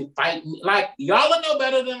going to fight me, like, y'all are no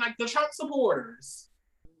better than like the Trump supporters.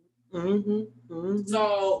 Mm-hmm, mm-hmm.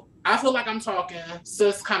 So I feel like I'm talking.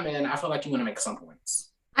 Sis, come in. I feel like you want to make some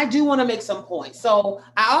points. I do want to make some points. So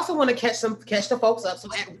I also want to catch the folks up. So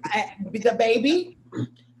the baby,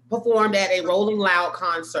 performed at a Rolling Loud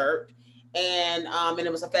concert, and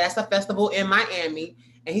it was a festival in Miami.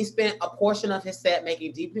 And he spent a portion of his set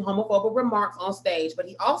making deeply homophobic remarks on stage, but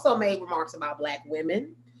he also made remarks about Black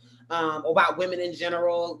women, about women in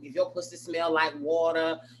general. If your pussy smell like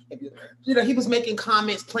water, if you know, he was making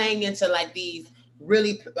comments playing into like these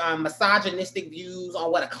really misogynistic views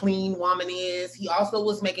on what a clean woman is. He also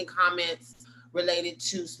was making comments related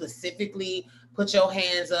to specifically put your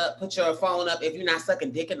hands up, put your phone up if you're not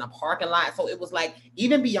sucking dick in the parking lot. So it was like,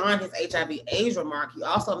 even beyond his HIV/AIDS remark, he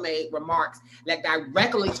also made remarks that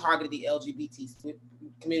directly targeted the LGBT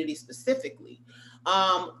community specifically.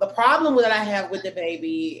 The problem that I have with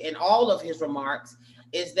DaBaby and all of his remarks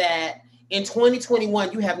is that in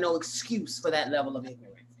 2021, you have no excuse for that level of ignorance.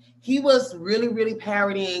 He was really, really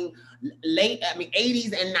parodying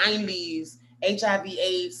 80s and 90s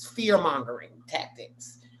HIV/AIDS fear-mongering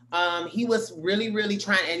tactics. He was really, really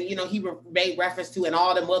trying, and you know, he made reference to and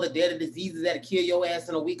all the other deadly diseases that'll kill your ass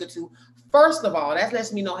in a week or two. First of all, that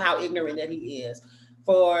lets me know how ignorant that he is.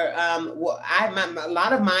 For a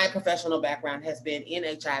lot of my professional background has been in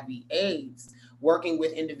HIV/AIDS, working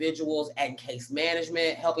with individuals and case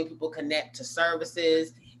management, helping people connect to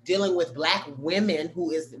services, dealing with Black women, who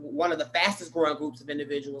is one of the fastest growing groups of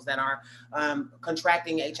individuals that are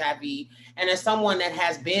contracting HIV. And as someone that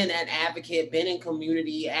has been an advocate, been in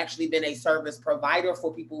community, actually been a service provider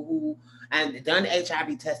for people who and done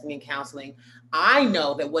HIV testing and counseling, I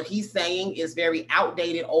know that what he's saying is very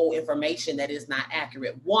outdated, old information that is not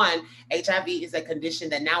accurate. One, HIV is a condition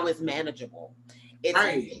that now is manageable.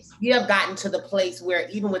 We have gotten to the place where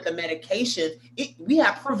even with the medication, we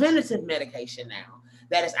have preventative medication now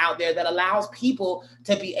that is out there that allows people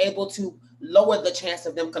to be able to lower the chance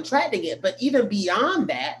of them contracting it. But even beyond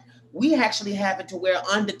that, we actually have it to where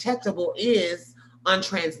undetectable is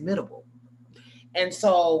untransmittable. And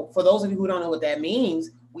so for those of you who don't know what that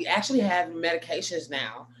means, we actually have medications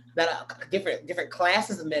now that are different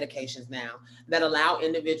classes of medications now that allow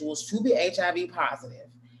individuals to be HIV positive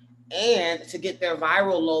and to get their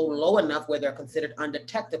viral load low enough where they're considered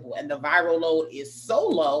undetectable. And the viral load is so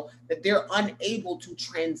low that they're unable to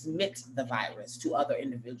transmit the virus to other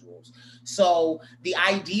individuals. So the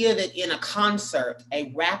idea that in a concert,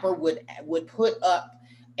 a rapper would put up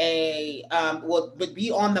would be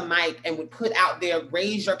on the mic and would put out there,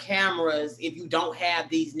 raise your cameras if you don't have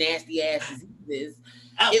these nasty ass diseases.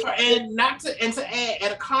 And to add,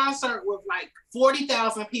 at a concert with like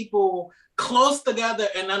 40,000 people close together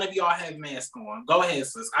and none of y'all have masks on. Go ahead,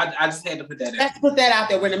 sis. I just had to put that in. Let's put that out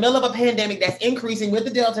there. We're in the middle of a pandemic that's increasing with the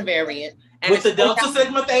Delta variant. And with the Delta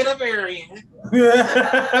Sigma Theta variant.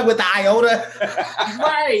 With the Iota.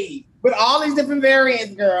 Right. With all these different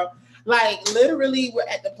variants, girl. Like, literally, we're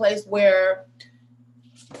at the place where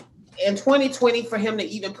in 2020, for him to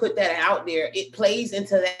even put that out there, it plays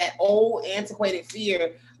into that old antiquated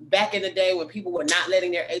fear back in the day when people were not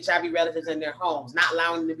letting their HIV relatives in their homes, not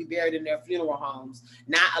allowing them to be buried in their funeral homes,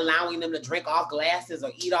 not allowing them to drink off glasses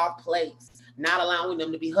or eat off plates, not allowing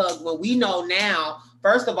them to be hugged. When we know now,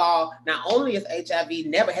 first of all, not only is HIV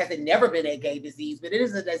never been a gay disease, but it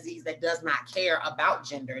is a disease that does not care about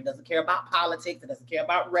gender. It doesn't care about politics. It doesn't care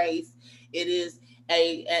about race. It is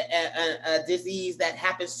a disease that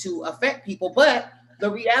happens to affect people, but the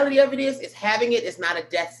reality of it is having it is not a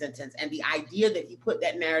death sentence. And the idea that he put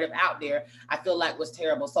that narrative out there, I feel like was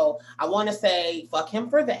terrible. So I want to say, fuck him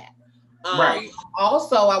for that. Right.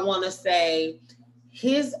 Also, I want to say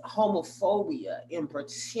his homophobia in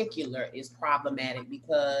particular is problematic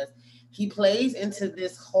because he plays into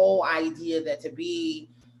this whole idea that to be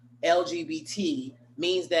LGBT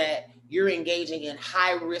means that you're engaging in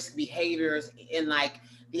high risk behaviors, in like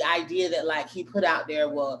the idea that like he put out there,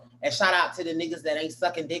 well, and shout out to the niggas that ain't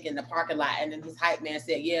sucking dick in the parking lot. And then his hype man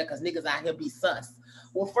said, yeah, because niggas out here be sus.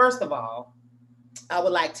 Well, first of all, I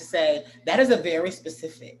would like to say that is a very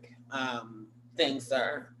specific thing,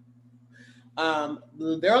 sir.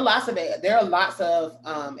 There are lots of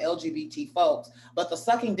LGBT folks, but the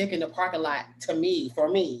sucking dick in the parking lot, for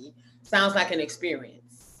me, sounds like an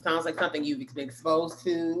experience. Sounds like something you've been exposed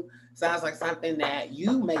to. Sounds like something that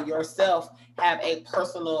you may yourself have a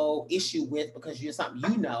personal issue with because you're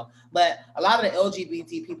something you know. But a lot of the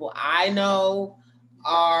LGBT people I know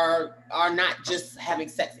are not just having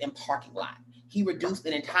sex in parking lot. He reduced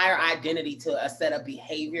an entire identity to a set of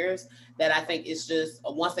behaviors that I think is just,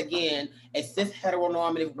 once again, a cis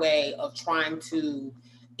heteronormative way of trying to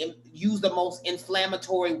use the most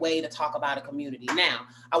inflammatory way to talk about a community. Now,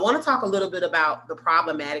 I want to talk a little bit about the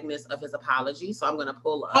problematicness of his apology. So I'm going to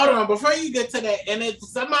pull up. Hold on, before you get to that, and if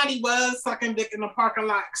somebody was sucking dick in the parking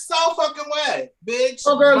lot, so fucking what, bitch?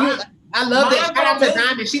 Oh, girl, I love that. Shout out to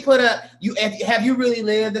Diamond. She put up, have you really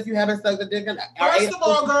lived if you haven't sucked a dick in? First of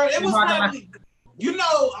all, girl, it was probably,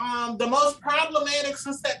 the most problematic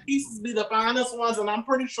set pieces be the finest ones, and I'm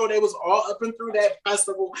pretty sure they was all up and through that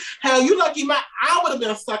festival. Hell, you lucky I would have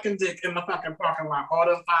been sucking dick in the fucking parking lot. All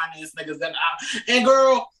them finest niggas that and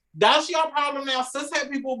girl, that's your problem now.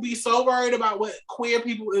 Cishet people be so worried about what queer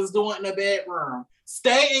people is doing in the bedroom.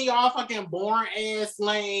 Stay in y'all fucking boring ass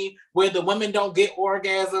lane where the women don't get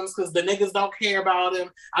orgasms because the niggas don't care about them.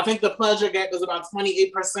 I think the pleasure gap is about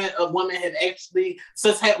 28% of women have actually,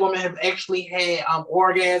 cishet women have actually had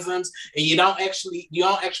orgasms, and you don't actually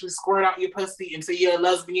squirt out your pussy until you're a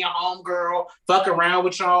lesbian homegirl, fuck around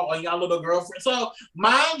with y'all or y'all little girlfriend. So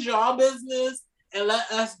mind y'all business and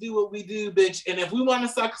let us do what we do, bitch. And if we want to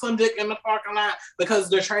suck some dick in the parking lot because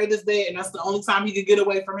the trade is there and that's the only time he can get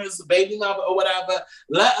away from his baby mother or whatever,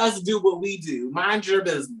 let us do what we do. Mind your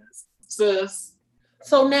business, sis.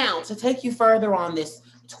 So now, to take you further on this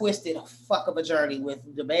twisted fuck of a journey with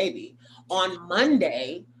the baby, on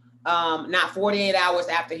Monday, not 48 hours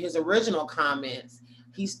after his original comments,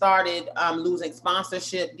 he started losing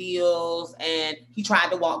sponsorship deals and he tried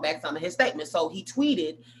to walk back some of his statements. So he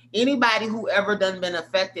tweeted, anybody who ever done been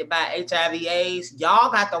affected by HIV/AIDS,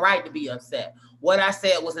 y'all got the right to be upset. What I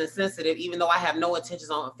said was insensitive, even though I have no intentions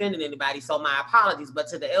on offending anybody. So my apologies. But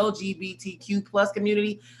to the LGBTQ plus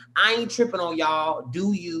community, I ain't tripping on y'all.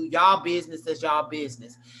 Do you? Y'all business is y'all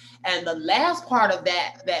business. And the last part of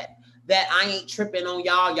that I ain't tripping on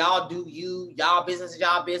y'all. Y'all do you. Y'all business is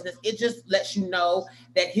y'all business. It just lets you know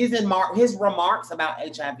that his remarks about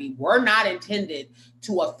HIV were not intended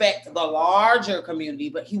to affect the larger community,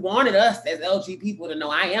 but he wanted us as LG people to know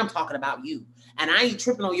I am talking about you. And I ain't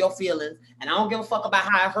tripping on your feelings. And I don't give a fuck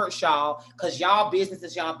about how it hurts y'all, because y'all business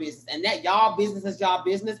is y'all business. And that y'all business is y'all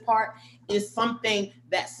business part is something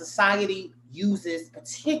that society uses,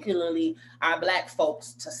 particularly our Black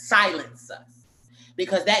folks, to silence us.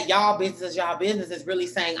 Because that y'all business is really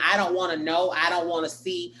saying, I don't want to know, I don't want to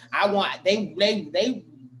see, they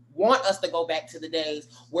want us to go back to the days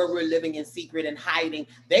where we're living in secret and hiding.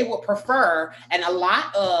 They would prefer, and a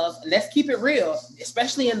lot of, let's keep it real,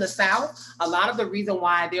 especially in the South, a lot of the reason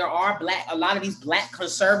why a lot of these Black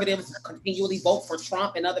conservatives continually vote for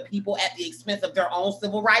Trump and other people at the expense of their own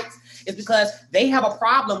civil rights is because they have a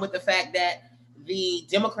problem with the fact that the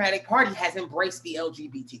Democratic Party has embraced the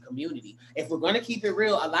LGBT community. If we're going to keep it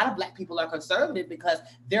real, a lot of Black people are conservative because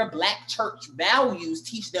their Black church values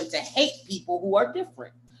teach them to hate people who are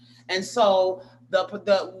different. And so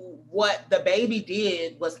what the baby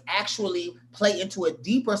did was actually play into a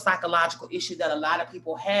deeper psychological issue that a lot of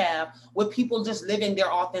people have with people just living their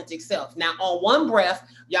authentic self. Now, on one breath,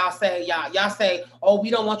 y'all say, oh, we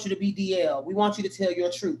don't want you to be DL. We want you to tell your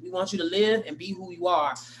truth. We want you to live and be who you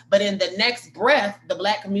are. But in the next breath, the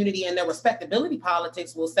Black community and their respectability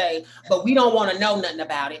politics will say, but we don't want to know nothing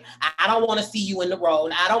about it. I don't want to see you in the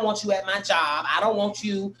road. I don't want you at my job. I don't want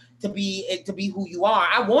you to be who you are.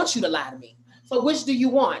 I want you to lie to me. So which do you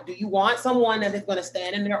want? Do you want someone that is going to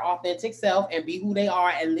stand in their authentic self and be who they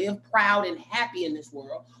are and live proud and happy in this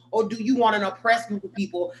world? Or do you want an oppressed group of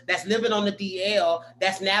people that's living on the DL,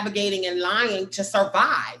 that's navigating and lying to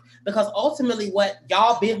survive? Because ultimately what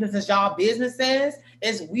y'all business says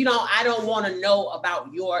is I don't want to know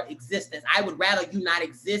about your existence. I would rather you not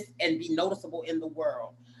exist and be noticeable in the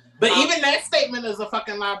world. But even that statement is a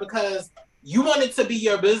fucking lie, because you want it to be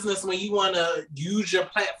your business when you want to use your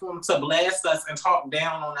platform to blast us and talk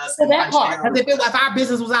down on us. So that part, because if our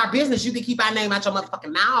business was our business, you could keep our name out your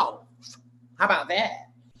motherfucking mouth. How about that?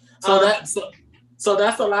 So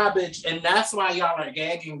that's a lie, bitch. And that's why y'all are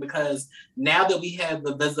gagging, because now that we have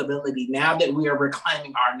the visibility, now that we are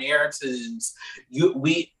reclaiming our narratives,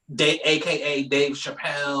 AKA Dave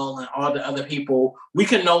Chappelle and all the other people, we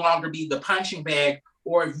can no longer be the punching bag.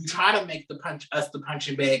 Or if you try to make us the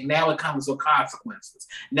punching bag, now it comes with consequences.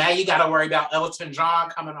 Now you got to worry about Elton John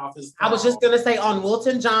coming off his phone. I was just going to say on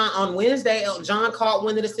Wednesday, Elton John caught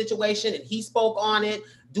wind of the situation and he spoke on it.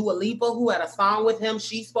 Dua Lipa, who had a song with him,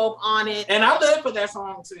 she spoke on it. And I live for that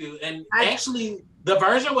song too. And actually, the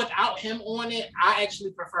version without him on it, I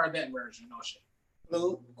actually prefer that version. No shit.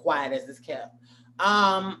 Blue, quiet as it's kept.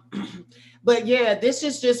 But yeah, this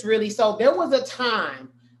is just really, so there was a time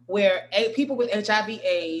where people with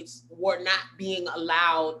HIV/AIDS were not being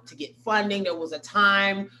allowed to get funding. There was a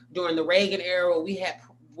time during the Reagan era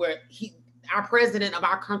where our president of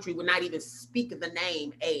our country would not even speak the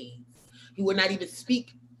name AIDS. He would not even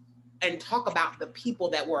speak and talk about the people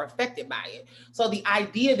that were affected by it. So the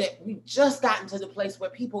idea that we've just gotten to the place where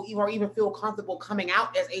people even feel comfortable coming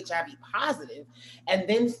out as HIV positive, and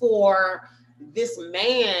then for this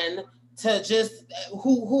man to just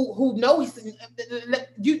who knows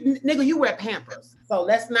you nigga, you wear Pampers, so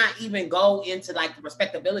let's not even go into like the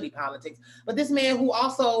respectability politics. But this man who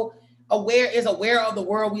also is aware of the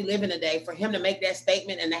world we live in today, for him to make that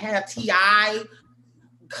statement and to have T.I.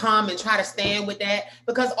 come and try to stand with that,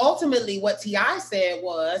 because ultimately what T.I. said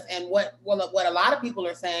was, and what a lot of people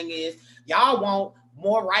are saying is, y'all want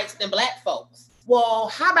more rights than black folks. Well,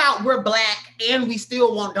 how about we're black and we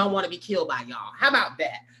still don't want to be killed by y'all? How about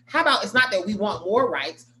that? How about it's not that we want more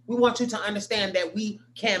rights, we want you to understand that we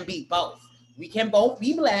can be both. We can both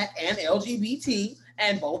be black and LGBT,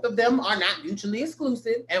 and both of them are not mutually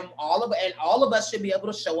exclusive, and all of us should be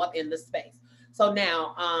able to show up in this space. So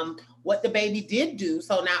now, what DaBaby did do,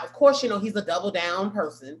 so now, of course, you know, he's a double down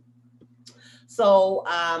person. So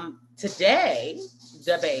today,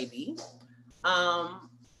 DaBaby,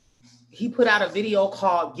 he put out a video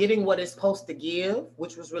called Giving What It's Supposed to Give,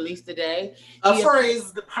 which was released today. A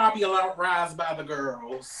phrase popularized by the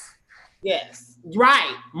girls. Yes,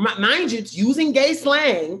 right. Mind you, it's using gay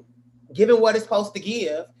slang, giving what it's supposed to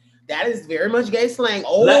give. That is very much gay slang.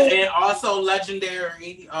 Oh, and also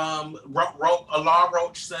legendary. Law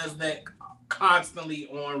Roach says that constantly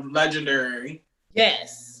on Legendary.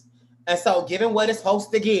 Yes. And so giving what it's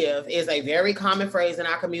supposed to give is a very common phrase in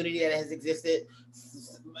our community that has existed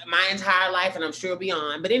my entire life, and I'm sure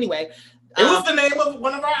beyond. But anyway, it was the name of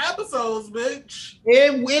one of our episodes, bitch.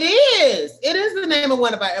 It is the name of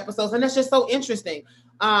one of our episodes, and that's just so interesting.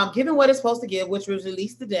 Given What It's Supposed to Give, which was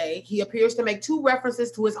released today, he appears to make 2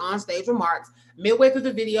 references to his onstage remarks. Midway through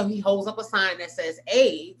the video, he holds up a sign that says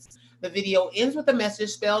AIDS. The video ends with a message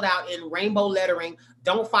spelled out in rainbow lettering,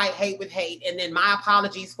 "Don't fight hate with hate," and then my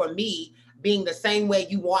apologies for me being the same way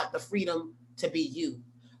you want the freedom to be you.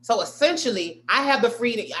 So essentially, I have the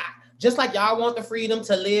freedom, just like y'all want the freedom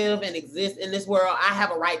to live and exist in this world, I have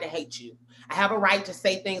a right to hate you. I have a right to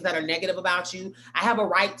say things that are negative about you. I have a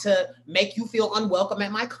right to make you feel unwelcome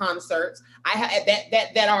at my concerts. I have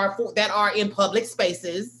that are in public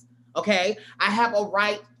spaces. Okay, I have a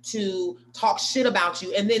right to talk shit about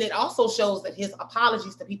you. And then it also shows that his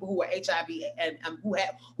apologies to people who are HIV and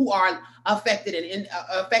who are affected and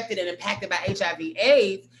impacted by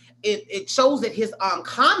HIV/AIDS. It shows that his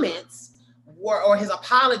comments or his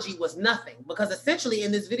apology was nothing, because essentially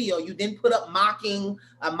in this video you then put up a mocking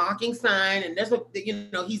sign, and there's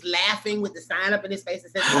he's laughing with the sign up in his face.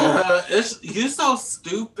 You're so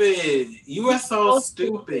stupid. You are so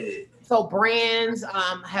stupid. So brands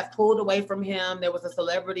have pulled away from him. There was a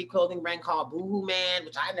celebrity clothing brand called Boohoo Man,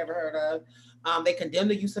 which I never heard of. They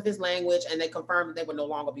condemned the use of his language, and they confirmed that they would no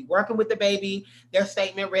longer be working with DaBaby. Their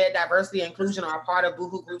statement read, "Diversity and inclusion are a part of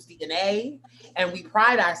Boohoo Group's DNA, and we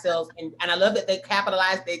pride ourselves in," and I love that they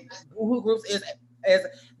capitalized that Boohoo Groups is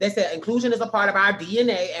they said, "Inclusion is a part of our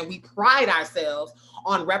DNA, and we pride ourselves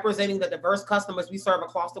on representing the diverse customers we serve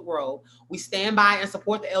across the world. We stand by and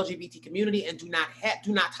support the LGBT community and do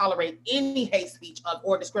not tolerate any hate speech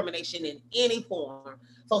or discrimination in any form."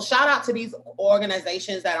 So shout out to these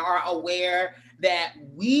organizations that are aware that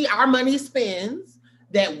our money spends,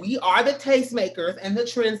 that we are the tastemakers and the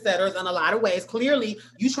trendsetters in a lot of ways. Clearly,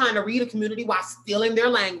 you trying to read a community while stealing their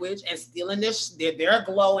language and stealing their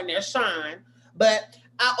glow and their shine. But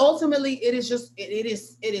ultimately, it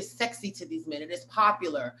is sexy to these men. It is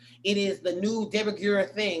popular. It is the new de rigueur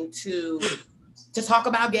thing to talk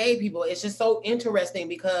about gay people. It's just so interesting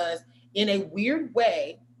because in a weird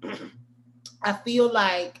way, I feel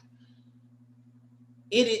like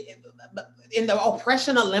in the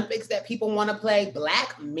oppression Olympics that people want to play,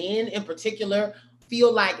 Black men in particular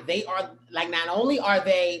feel like they are, like, not only are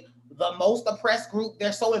they the most oppressed group,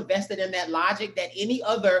 they're so invested in that logic that any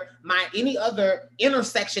other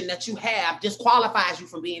intersection that you have disqualifies you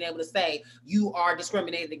from being able to say you are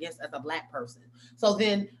discriminated against as a Black person. So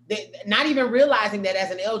then not even realizing that as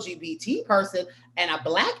an LGBT person and a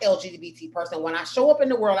Black LGBT person, when I show up in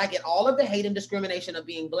the world, I get all of the hate and discrimination of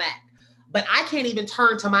being Black. But I can't even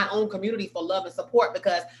turn to my own community for love and support,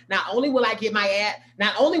 because not only will I get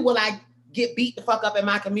beat the fuck up in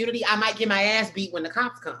my community, I might get my ass beat when the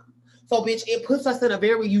cops come. So, bitch, it puts us in a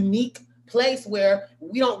very unique place where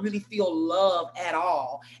we don't really feel love at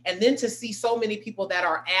all. And then to see so many people that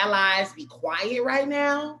are allies be quiet right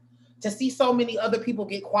now, to see so many other people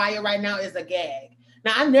get quiet right now is a gag.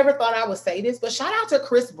 Now, I never thought I would say this, but shout out to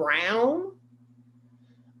Chris Brown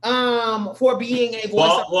for being a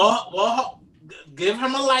voice. Well, give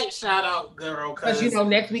him a light shout out, girl. Because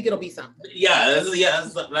next week it'll be something.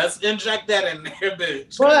 Yes. Let's inject that in there,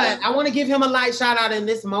 bitch. But I want to give him a light shout out in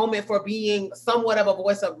this moment for being somewhat of a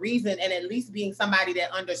voice of reason and at least being somebody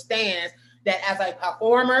that understands that as a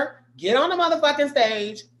performer, get on the motherfucking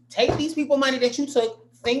stage, take these people money that you took,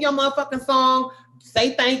 sing your motherfucking song,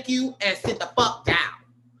 say thank you, and sit the fuck down.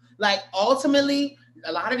 Like ultimately,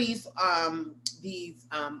 a lot of these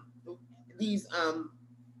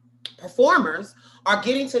performers are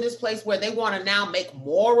getting to this place where they want to now make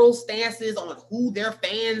moral stances on who their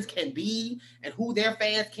fans can be and who their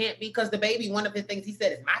fans can't be. Because DaBaby, one of his things he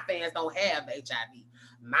said is, my fans don't have HIV.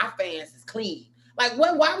 My fans is clean. Like,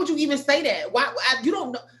 why would you even say that? You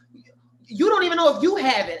don't know. You don't even know if you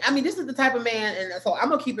have it. I mean, this is the type of man, and so I'm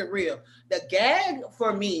gonna keep it real. The gag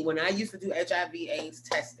for me when I used to do HIV/AIDS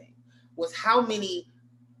testing was how many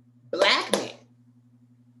Black men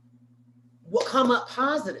would come up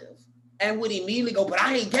positive and would immediately go, but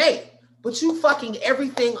I ain't gay. But you fucking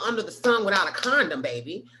everything under the sun without a condom,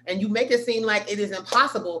 baby. And you make it seem like it is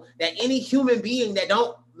impossible that any human being that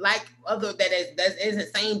don't like that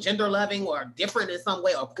isn't same gender loving or different in some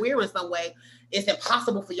way or queer in some way, it's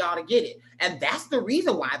impossible for y'all to get it. And that's the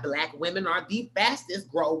reason why Black women are the fastest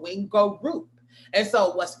growing group. And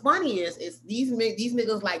so what's funny is these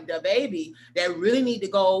niggas like DaBaby that really need to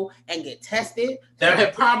go and get tested. That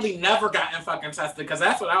have probably never gotten fucking tested, because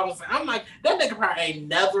that's what I was saying. I'm like, that nigga probably ain't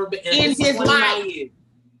never been in his life.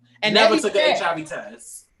 And never took an HIV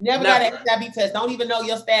test. Never got an HIV test. Don't even know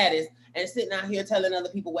your status. And sitting out here telling other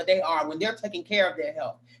people what they are when they're taking care of their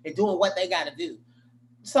health and doing what they got to do.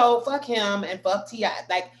 So fuck him and fuck T.I.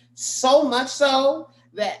 Like, so much so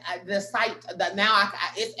that the site that now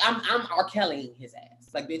I'm R. Kellying his ass.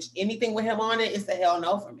 Like, bitch, anything with him on it, it's a hell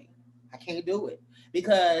no for me. I can't do it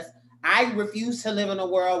because I refuse to live in a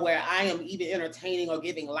world where I am even entertaining or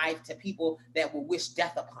giving life to people that will wish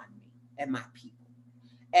death upon me and my people.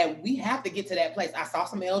 And we have to get to that place. I saw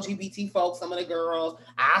some LGBT folks, some of the girls,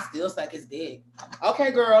 I still suck his dick.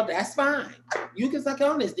 Okay, girl, that's fine. You can suck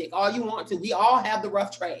on his dick all you want to. We all have the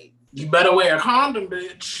rough trade. You better wear a condom,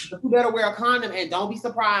 bitch. You better wear a condom, and don't be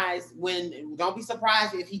surprised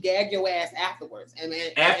if he gag your ass afterwards. And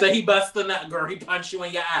after he busts the nut, girl, he punch you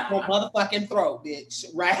in your eye. Your motherfucking throat, bitch.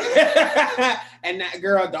 Right? And that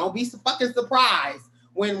girl, don't be fucking surprised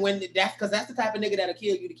when that's because that's the type of nigga that'll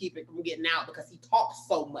kill you to keep it from getting out because he talks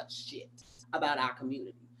so much shit about our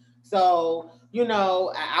community. So,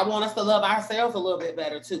 I want us to love ourselves a little bit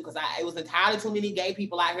better too, because it was entirely too many gay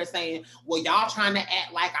people out here saying, well, y'all trying to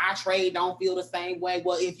act like our trade don't feel the same way.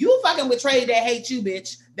 Well, if you fucking with trade that hate you,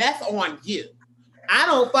 bitch, that's on you. I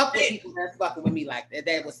don't fuck with people that's fucking with me like that.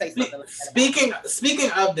 That would say something like that.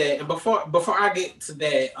 Speaking of that, and before I get to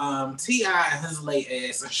that, T.I. and his late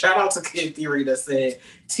ass, and shout out to Kid Theory that said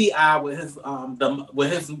T.I. with his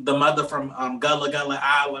the mother from Gullah Gullah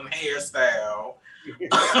Island hairstyle.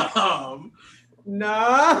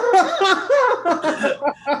 No.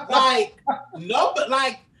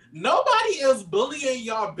 Nobody is bullying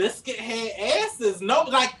y'all biscuit head asses.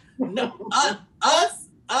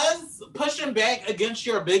 Us pushing back against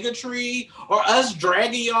your bigotry, or us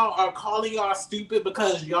dragging y'all or calling y'all stupid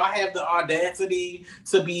because y'all have the audacity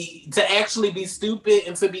to actually be stupid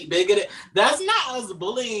and to be bigoted. That's not us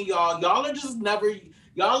bullying y'all. Y'all are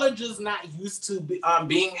just not used to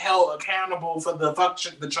being held accountable for the fuck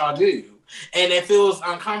shit that y'all do, and it feels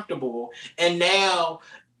uncomfortable. And now,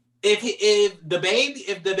 if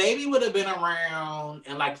DaBaby would have been around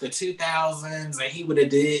in like the 2000s and he would have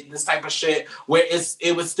did this type of shit where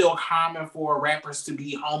it was still common for rappers to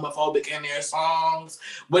be homophobic in their songs,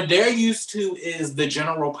 what they're used to is the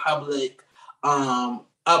general public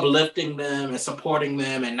uplifting them and supporting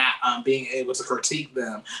them and not being able to critique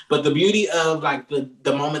them. But the beauty of like the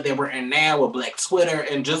moment that we're in now with Black Twitter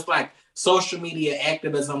and just like social media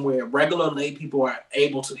activism where regular lay people are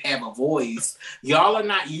able to have a voice, y'all are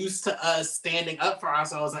not used to us standing up for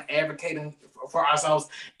ourselves and advocating for ourselves.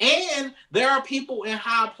 And there are people in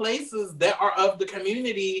high places that are of the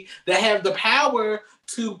community that have the power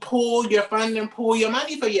to pull your funding, pull your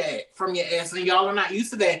money from your ass, and y'all are not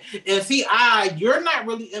used to that. And T.I., you're not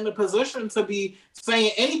really in the position to be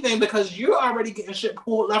saying anything because you're already getting shit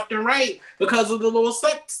pulled left and right because of the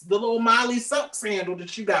little Miley Sucks handle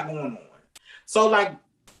that you got going on. So like,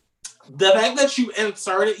 the fact that you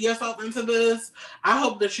inserted yourself into this, I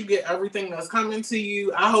hope that you get everything that's coming to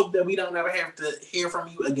you. I hope that we don't ever have to hear from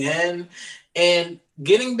you again. And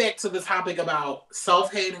getting back to the topic about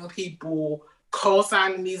self-hating people,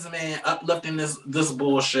 co-signing these men, uplifting this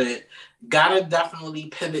bullshit, gotta definitely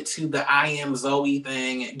pivot to the I Am Zoe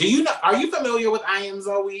thing. Are you familiar with I Am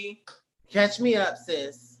Zoe? Catch me up,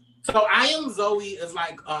 sis. So I Am Zoe is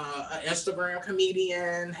like an Instagram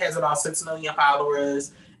comedian, has about 6 million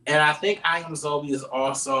followers, and I think I Am Zoe is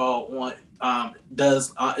also on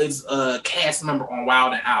is a cast member on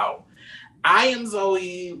Wild and Out. I Am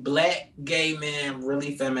Zoe, black gay man,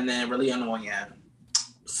 really feminine, really annoying.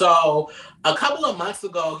 So a couple of months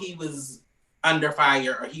ago, he was under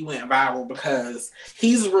fire, or he went viral because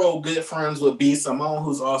he's real good friends with B Simone,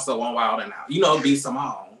 who's also on Wild and Out. You know B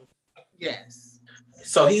Simone. Yes.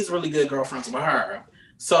 So he's really good girlfriends with her.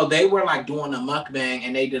 So they were like doing a mukbang,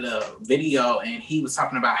 and they did a video, and he was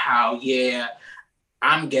talking about how, yeah,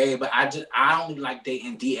 I'm gay, but I only like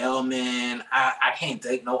dating DL men. I can't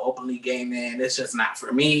date no openly gay men. It's just not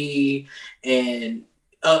for me. And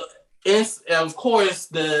it's, of course,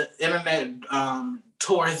 the internet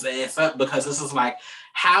tore his ass up, because this is like,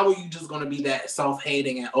 how are you just going to be that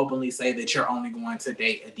self-hating and openly say that you're only going to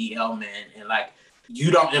date a DL man, and like, you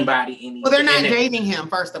don't embody any. Well, they're not dating him,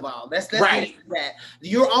 first of all. Let's right. That.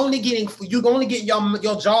 You're only getting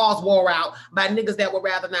your jaws wore out by niggas that would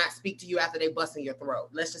rather not speak to you after they busting your throat.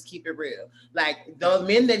 Let's just keep it real. Like those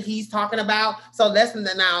men that he's talking about. So let's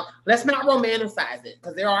not romanticize it,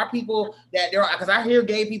 because there are people because I hear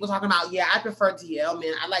gay people talking about, yeah, I prefer DL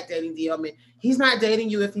men. I like dating DL men. He's not dating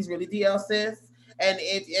you if he's really DL, sis. And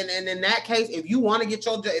in that case, if you want to get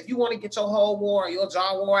your whole war or your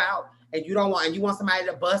jaw wore out, and you want somebody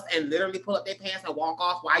to bust and literally pull up their pants and walk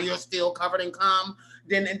off while you're still covered in cum,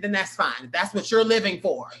 then that's fine. That's what you're living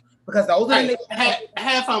for. Because those are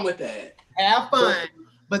have fun with that. Have fun,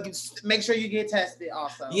 but make sure you get tested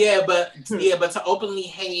also. Yeah, but to openly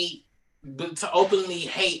hate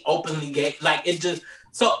openly gay, like, it just,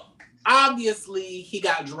 so obviously he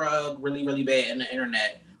got drugged really, really bad in the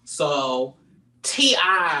internet. So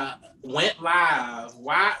T.I. went live.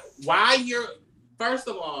 Why you're First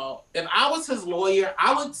of all, if I was his lawyer,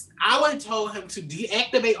 I would have told him to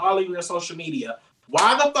deactivate all of your social media.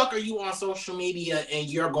 Why the fuck are you on social media and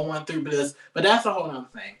you're going through this? But that's a whole other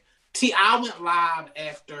thing. T.I. went live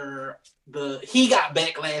after he got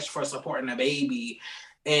backlash for supporting a baby.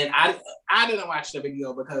 And I didn't watch the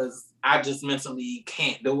video because I just mentally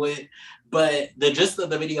can't do it. But the gist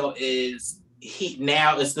of the video is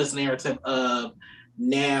it's this narrative of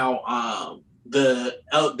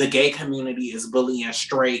the gay community is bullying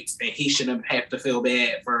straights, and he shouldn't have to feel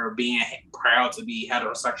bad for being proud to be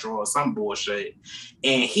heterosexual or some bullshit.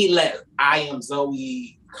 And he let I Am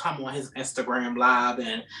Zoe come on his Instagram live,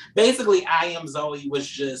 and basically I Am Zoe was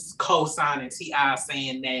just co-signing T.I.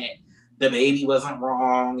 saying that the baby wasn't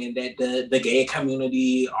wrong, and that the gay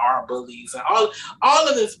community are bullies, and all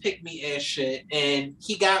of this pick-me-ass shit. And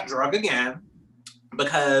he got drugged again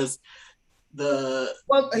because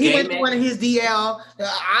he went to one of his DL.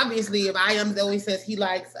 Obviously, if I Am Zoe says he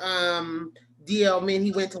likes DL men,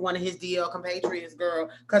 he went to one of his DL compatriots, girl.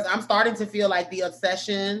 Because I'm starting to feel like the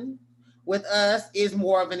obsession with us is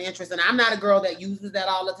more of an interest. And I'm not a girl that uses that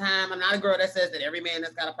all the time. I'm not a girl that says that every man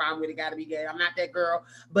that's got a problem with it got to be gay. I'm not that girl.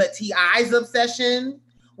 But T.I.'s obsession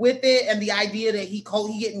with it, and the idea that he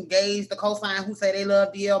get engaged, the cosign who say they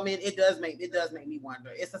love DL men, it does make me wonder.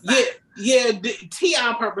 It's a sign. Yeah.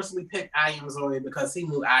 T.I. purposely picked I Am Zoe because he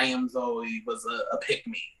knew I Am Zoe was a pick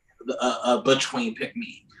me, a between pick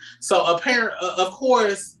me. So of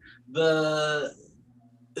course, the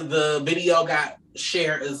video got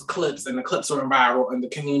shared as clips, and the clips were viral, and the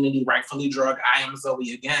community rightfully drugged I Am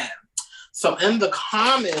Zoe again. So in the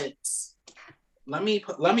comments, let me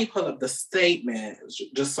pull up the statement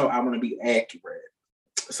just so I want to be accurate,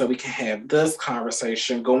 so we can have this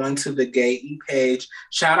conversation. Going to the Gay E page.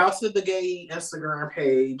 Shout out to the Gay E Instagram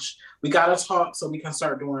page. We gotta talk so we can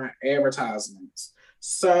start doing advertisements.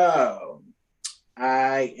 So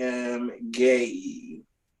I Am Gay.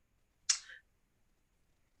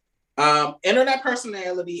 Internet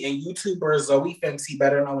personality and YouTuber Zoe Fenty,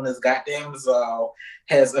 better known as Goddamn Zoe,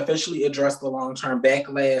 has officially addressed the long-term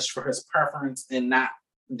backlash for his preference in not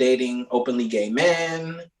dating openly gay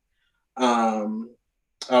men. Oh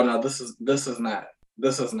no, this is not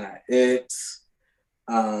it.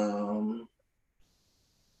 No,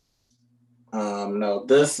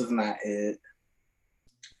 this is not it.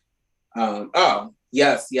 Oh,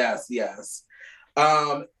 yes.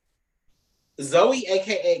 Zoe,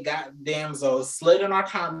 aka Goddamn Zoe, slid in our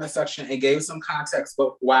comment section and gave some context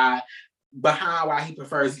about why behind why he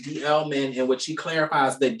prefers DL men, in which he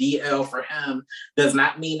clarifies that DL for him does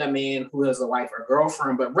not mean a man who has a wife or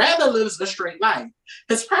girlfriend, but rather lives a straight life.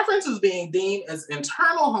 His preference is being deemed as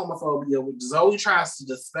internal homophobia, which Zoe tries to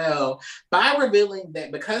dispel by revealing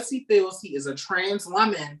that because he feels he is a trans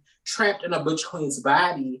woman trapped in a butch queen's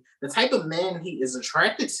body, the type of men he is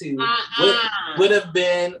attracted to would have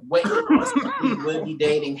been what he would be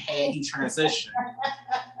dating had he transitioned.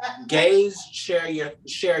 Gays, share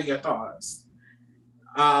your thoughts.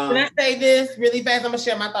 Can I say this really fast? I'm gonna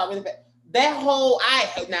share my thought really fast. That whole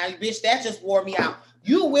now, bitch, that just wore me out.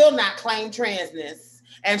 You will not claim transness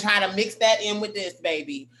and try to mix that in with this,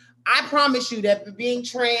 baby. I promise you that being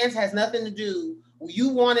trans has nothing to do with you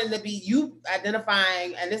wanting to be, you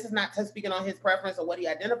identifying, and this is not speaking on his preference or what he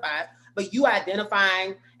identifies, but you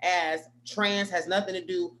identifying as trans has nothing to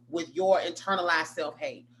do with your internalized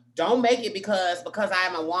self-hate. Don't make it because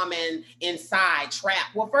I'm a woman inside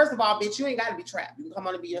trapped. Well, first of all, bitch, you ain't got to be trapped. You can come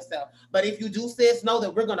on and be yourself. But if you do, sis, know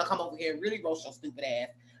that we're going to come over here and really roast your stupid ass.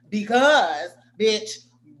 Because, bitch,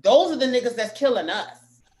 those are the niggas that's killing us.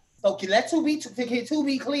 So to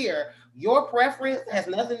be clear, your preference has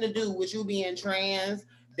nothing to do with you being trans.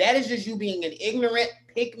 That is just you being an ignorant,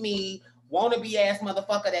 pick-me, wannabe ass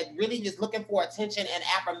motherfucker that really just looking for attention and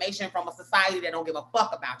affirmation from a society that don't give a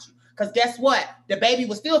fuck about you. Because guess what? The baby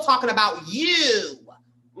was still talking about you.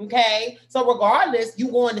 Okay? So regardless,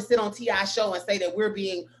 you going to sit on T.I.'s show and say that we're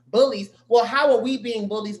being bullies. Well, how are we being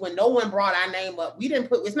bullies when no one brought our name up? We didn't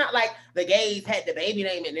put, it's not like the gays had the baby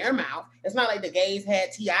name in their mouth. It's not like the gays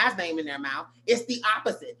had T.I.'s name in their mouth. It's the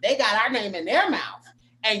opposite. They got our name in their mouth.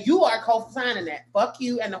 And you are co-signing that. Fuck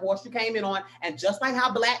you and the horse you came in on. And just like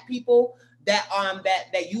how black people that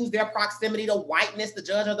use their proximity to whiteness to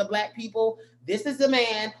judge other black people, this is a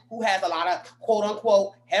man who has a lot of quote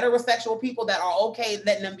unquote heterosexual people that are okay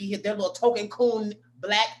letting them be their little token coon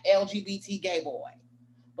black LGBT gay boy.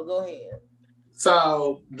 But go ahead.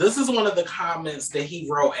 So this is one of the comments that he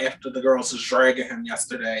wrote after the girls was dragging him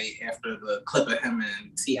yesterday after the clip of him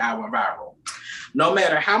and T.I. went viral. No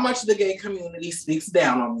matter how much the gay community speaks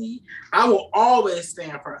down on me, I will always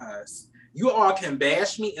stand for us. You all can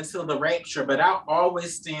bash me until the rapture, but I'll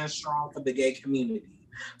always stand strong for the gay community.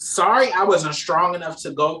 Sorry I wasn't strong enough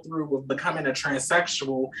to go through with becoming a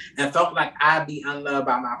transsexual and felt like I'd be unloved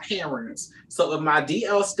by my parents. So if my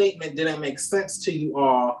DL statement didn't make sense to you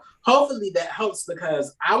all, hopefully that helps,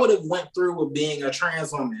 because I would have went through with being a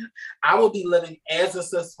trans woman. I will be living as a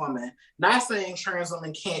cis woman. Not saying trans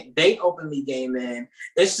women can't date openly gay men.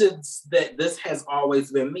 It's just that this has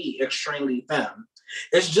always been me, extremely femme.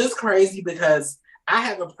 It's just crazy because I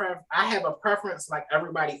have a preference like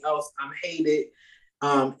everybody else. I'm hated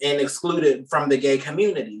and excluded from the gay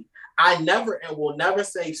community. I never and will never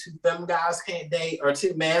say two femme guys can't date, or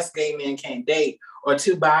two masked gay men can't date, or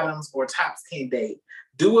two bottoms or tops can't date.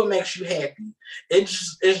 Do what makes you happy.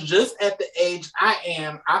 It's just at the age I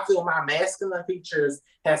am, I feel my masculine features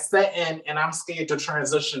have set in and I'm scared to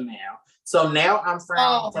transition now. So now I'm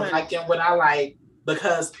frowning from liking what I like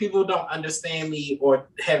because people don't understand me or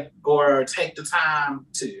take the time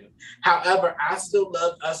to. However, I still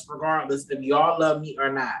love us regardless if y'all love me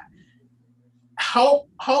or not.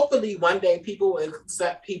 Hopefully one day people will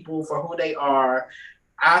accept people for who they are.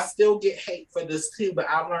 I still get hate for this too, but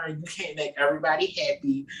I learned you can't make everybody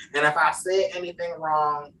happy. And if I said anything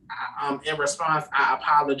wrong in response, I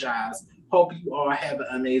apologize. Hope you all have an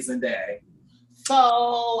amazing day. So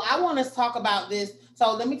I want to talk about this.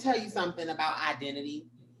 So let me tell you something about identity.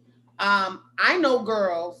 I know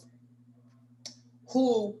girls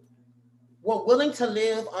who were willing to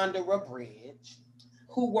live under a bridge,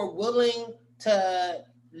 who were willing to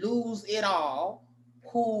lose it all,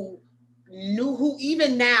 who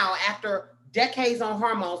even now, after decades on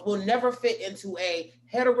hormones, will never fit into a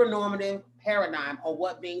heteronormative paradigm on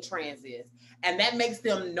what being trans is. And that makes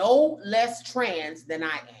them no less trans than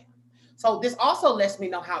I am. So this also lets me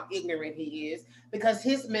know how ignorant he is, because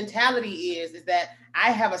his mentality is that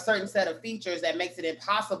I have a certain set of features that makes it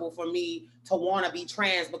impossible for me to want to be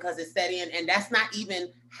trans because it's set in. And that's not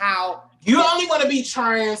even how... You only want to be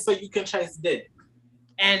trans so you can chase dick.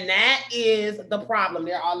 And that is the problem.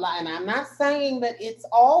 There are a lot, and I'm not saying that it's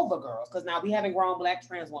all the girls, because now we haven't grown black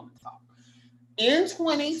trans women talk. In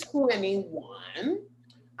 2021,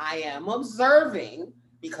 I am observing,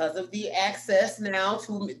 because of the access now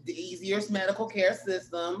to the easiest medical care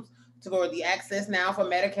systems, for the access now for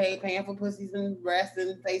Medicaid, paying for pussies and breasts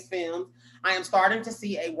and face films, I am starting to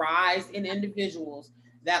see a rise in individuals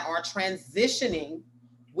that are transitioning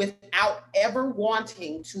without ever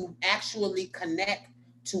wanting to actually connect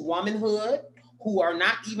to womanhood, who are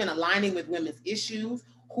not even aligning with women's issues,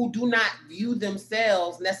 who do not view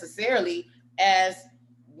themselves necessarily as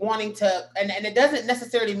wanting to, and it doesn't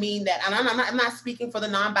necessarily mean that, and I'm not speaking for the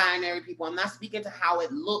non-binary people. I'm not speaking to how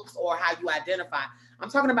it looks or how you identify. I'm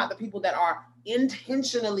talking about the people that are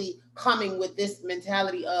intentionally coming with this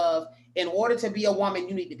mentality of, in order to be a woman,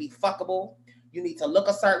 you need to be fuckable. You need to look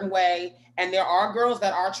a certain way. And there are girls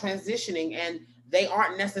that are transitioning, and they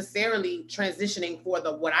aren't necessarily transitioning for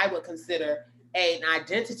the, what I would consider an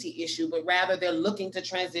identity issue, but rather they're looking to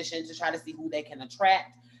transition to try to see who they can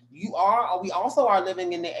attract. We also are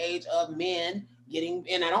living in the age of men getting,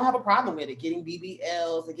 and I don't have a problem with it, getting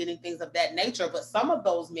BBLs and getting things of that nature. But some of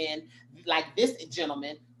those men, like this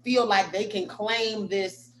gentleman, feel like they can claim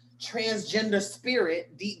this transgender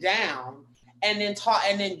spirit deep down and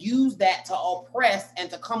then use that to oppress and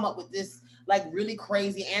to come up with this like really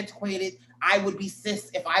crazy, antiquated, I would be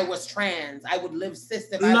cis if I was trans. I would live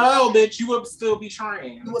cis if I was. Bitch, you would still be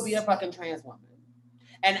trans. You would be a fucking trans woman.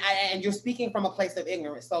 And you're speaking from a place of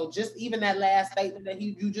ignorance. So just even that last statement that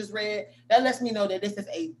you just read, that lets me know that this is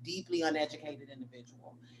a deeply uneducated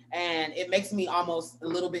individual. And it makes me almost a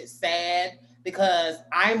little bit sad, because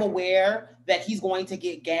I'm aware that he's going to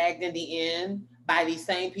get gagged in the end by these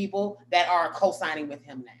same people that are co-signing with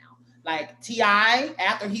him now. Like T.I.,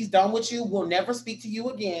 after he's done with you, will never speak to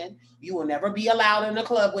you again. You will never be allowed in the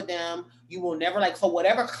club with them. You will never so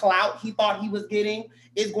whatever clout he thought he was getting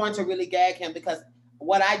is going to really gag him, because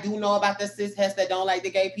what I do know about the cis heads that don't like the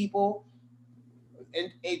gay people,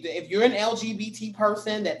 and if you're an LGBT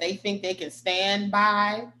person that they think they can stand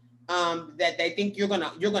by, that they think you're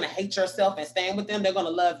gonna hate yourself and stand with them, they're gonna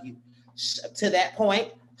love you. To that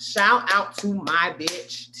point, shout out to my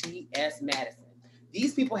bitch T.S. Madison.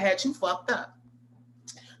 These people had you fucked up.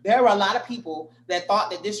 There were a lot of people that thought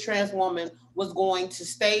that this trans woman was going to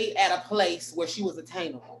stay at a place where she was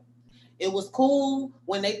attainable. It was cool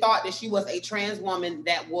when they thought that she was a trans woman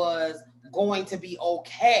that was going to be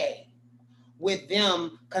okay with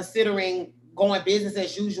them considering going business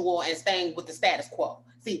as usual and staying with the status quo.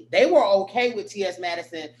 See, they were okay with T.S.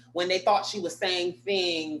 Madison when they thought she was saying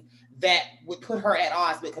things that would put her at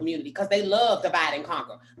odds with community, because they love divide and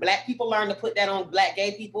conquer. Black people learned to put that on black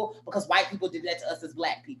gay people because white people did that to us as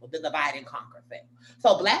black people, the divide and conquer thing.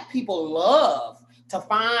 So black people love to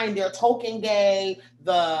find their token gay,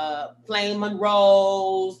 the Flame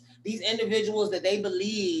Monroes, these individuals that they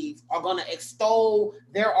believe are going to extol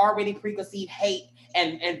their already preconceived hate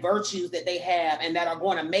and virtues that they have, and that are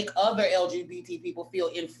going to make other LGBT people feel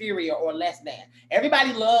inferior or less than.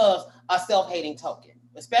 Everybody loves a self-hating token,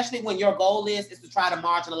 especially when your goal is to try to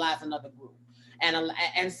marginalize another group.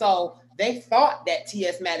 And so they thought that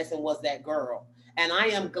T.S. Madison was that girl. And I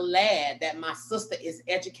am glad that my sister is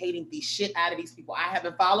educating the shit out of these people. I have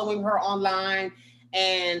been following her online,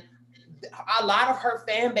 and a lot of her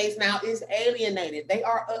fan base now is alienated. They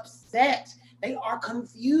are upset. They are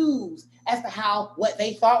confused as to how what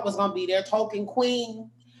they thought was going to be their token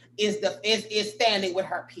queen is standing with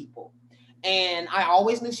her people. And I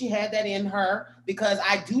always knew she had that in her, because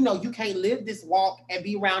I do know you can't live this walk and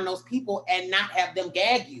be around those people and not have them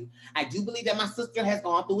gag you. I do believe that my sister has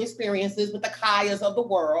gone through experiences with the Kayas of the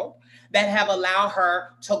world that have allowed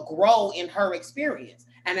her to grow in her experience.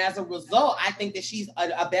 And as a result, I think that she's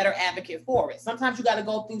a better advocate for it. Sometimes you got to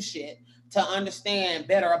go through shit to understand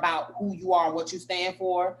better about who you are and what you stand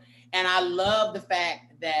for. And I love the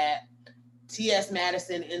fact that T.S.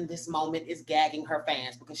 Madison in this moment is gagging her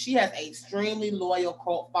fans, because she has an extremely loyal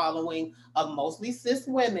cult following of mostly cis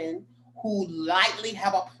women who likely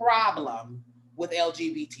have a problem with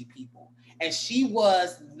LGBT people. And she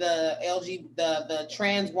was the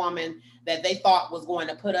trans woman that they thought was going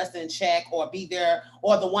to put us in check or be there,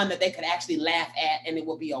 or the one that they could actually laugh at and it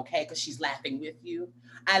would be okay because she's laughing with you.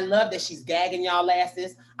 I love that she's gagging y'all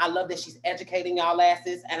asses. I love that she's educating y'all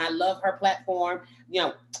asses. And I love her platform. You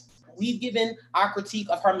know, we've given our critique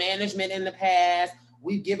of her management in the past.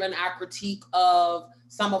 We've given our critique of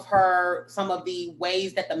some of the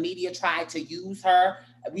ways that the media tried to use her.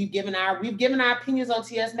 We've given our opinions on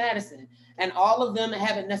T.S. Madison, and all of them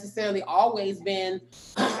haven't necessarily always been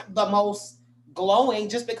the most glowing,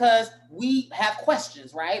 just because we have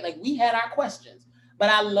questions, right? Like, we had our questions. But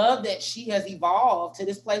I love that she has evolved to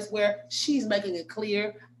this place where she's making it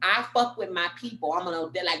clear, I fuck with my people. I'm gonna,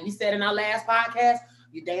 like we said in our last podcast,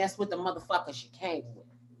 you dance with the motherfuckers you came with.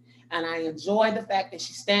 And I enjoy the fact that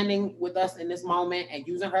she's standing with us in this moment and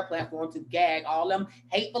using her platform to gag all them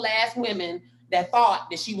hateful ass women that thought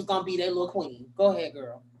that she was gonna be their little queen. Go ahead,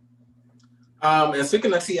 girl. And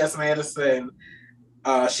speaking of T.S. Madison,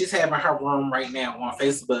 she's having her room right now on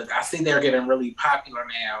Facebook. I see they're getting really popular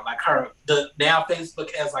now. Like now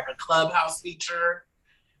Facebook has like a Clubhouse feature,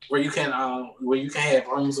 where you can have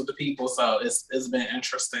rooms with the people. So it's been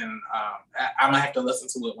interesting. I'm gonna have to listen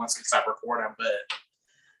to it once we start recording. But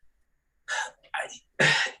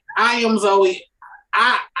I am Zoe.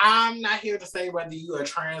 I'm not here to say whether you are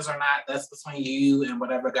trans or not. That's between you and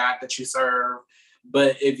whatever God that you serve.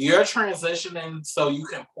 But if you're transitioning so you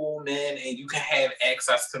can pull men and you can have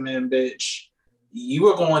access to men, bitch, you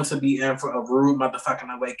are going to be in for a rude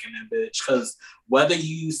motherfucking awakening, bitch. Because whether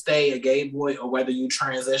you stay a gay boy or whether you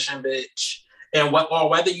transition, bitch, or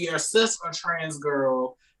whether you're a cis or trans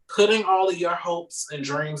girl, putting all of your hopes and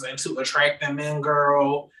dreams into attracting men,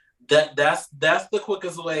 girl, that's the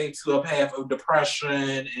quickest way to a path of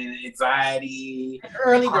depression and anxiety.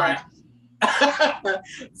 Early growth.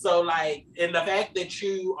 So, like, and the fact that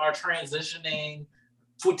you are transitioning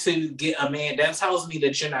to get a man, that tells me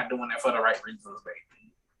that you're not doing it for the right reasons,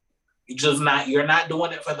 baby. You're not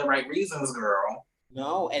doing it for the right reasons, girl.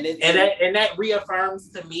 No, and that reaffirms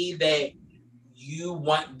to me that you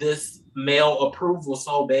want this male approval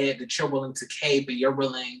so bad that you're willing to cape and you're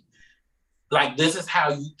willing, like, this is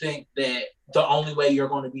how you think that the only way you're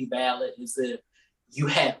going to be valid is if you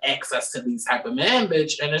have access to these type of men,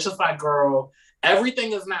 bitch. And it's just like, girl,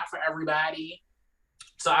 everything is not for everybody.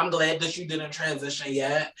 So I'm glad that you didn't transition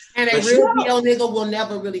yet. And a real DL nigga will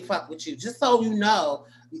never really fuck with you. Just so you know,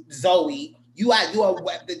 Zoe, you are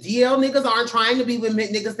the DL niggas aren't trying to be with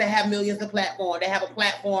niggas that have millions of platform. They have a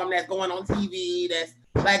platform that's going on TV. That's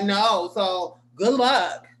like, no. So good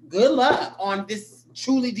luck on this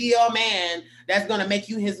truly DL man that's gonna make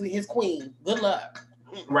you his queen. Good luck.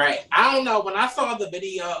 Right. I don't know. When I saw the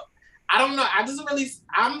video, I don't know.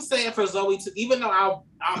 I'm saying for Zoe too, even though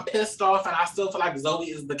I'm pissed off and I still feel like Zoe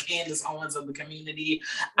is the Candace Owens of the community.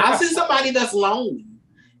 I see somebody that's lonely.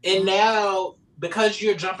 And now, because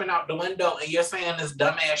you're jumping out the window and you're saying this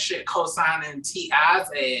dumbass shit co-signing T.I.'s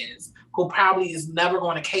ass, who probably is never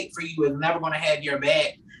going to cape for you, is never going to have your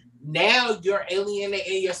back. Now you're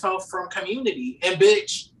alienating yourself from community. And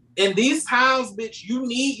bitch, in these times, bitch, you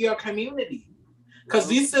need your community. Because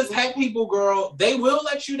these cis het people, girl, they will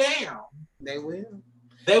let you down. They will.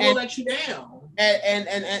 They will let you down.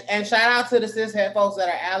 And shout out to the cis het folks that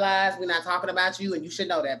are allies. We're not talking about you, and you should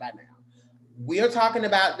know that by now. We're talking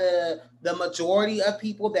about the majority of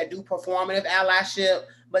people that do performative allyship,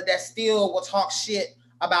 but that still will talk shit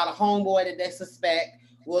about a homeboy that they suspect,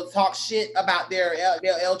 will talk shit about their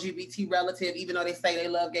LGBT relative, even though they say they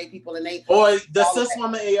love gay people and they... Or the cis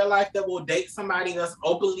woman in your life that will date somebody that's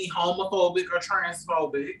openly homophobic or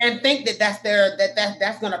transphobic. And think that's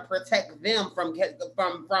going to protect them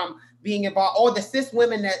from being involved. Or the cis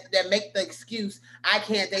women that make the excuse, I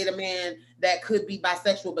can't date a man that could be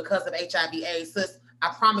bisexual because of HIV/AIDS. Sis,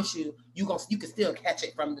 I promise you, you can still catch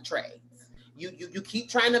it from the trade. You keep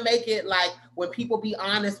trying to make it like when people be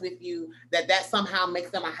honest with you that somehow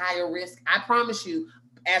makes them a higher risk. I promise you,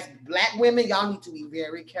 as Black women, y'all need to be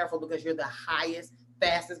very careful because you're the highest,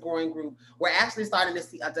 fastest growing group. We're actually starting to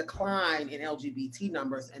see a decline in LGBT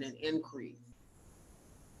numbers and an increase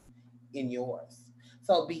in yours.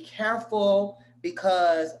 So be careful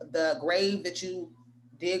because the grave that you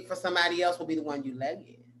dig for somebody else will be the one you lay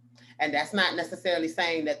in. And that's not necessarily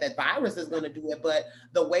saying that virus is going to do it, but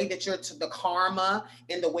the way that the karma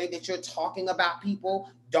and the way that you're talking about people,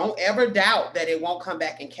 don't ever doubt that it won't come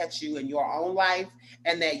back and catch you in your own life,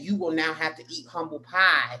 and that you will now have to eat humble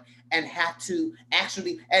pie and have to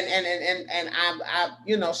actually, and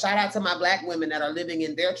I shout out to my Black women that are living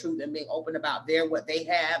in their truth and being open about what they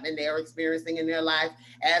have and they're experiencing in their life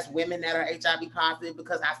as women that are HIV positive,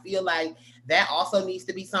 because I feel like that also needs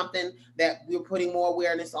to be something that we're putting more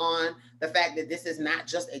awareness on. The fact that this is not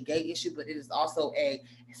just a gay issue, but it is also a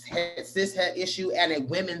cis issue and a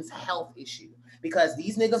women's health issue. Because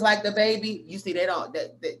these niggas like the baby, you see, they don't.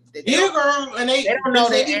 Girl, and they don't know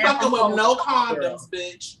they be fucking with no condoms,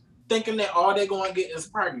 bitch, thinking that all they're going to get is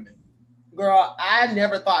pregnant. Girl, I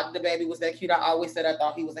never thought the baby was that cute. I always said I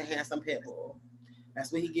thought he was a handsome pit bull.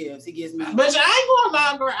 That's what he gives. He gives me. But I ain't gonna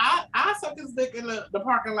lie, girl. I suck his dick in the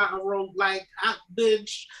parking lot of room, like,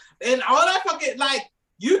 bitch, and all that fucking, like,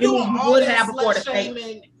 you doing all that slut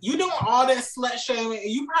shaming. You doing all that slut shaming, and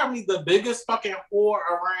you probably the biggest fucking whore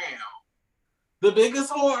around. The biggest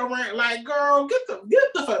whore around. Like, girl, get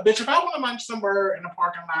the fuck, bitch. If I want to munch some bird in the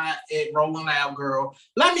parking lot at Rolling Loud, girl,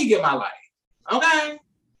 let me get my life, okay?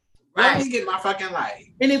 Let me get my fucking life.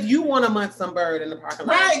 And if you want to munch some bird in the parking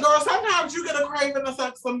lot. Right, girl. Sometimes you get a craving to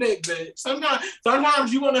suck some dick, bitch.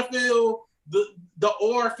 Sometimes you want to feel the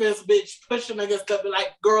orifice, bitch, pushing against stuff.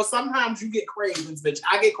 Like, girl, sometimes you get cravings, bitch.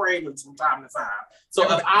 I get cravings from time to time. So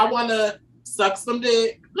if I want to suck some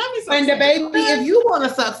dick, let me suck some dick. Baby, if you want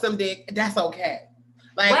to suck some dick, that's okay.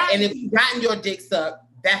 Like, right. And if you've gotten your dick sucked,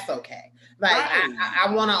 that's okay. Like Right.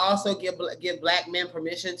 I want to also give black men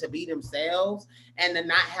permission to be themselves and to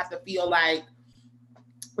not have to feel like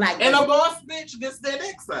and a boss bitch gets their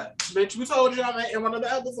dick sucked. Bitch, we told y'all that in one of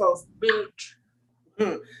the episodes,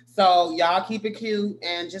 bitch. So y'all keep it cute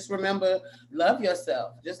and just remember, love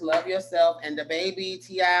yourself. Just love yourself. And the baby,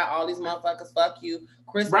 T.I., all these motherfuckers, fuck you.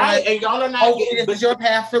 Chris, right? And y'all are not hopefully this is your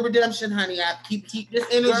path to redemption, honey. I keep this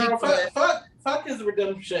energy. Girl, fuck his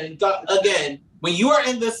redemption. Again, when you are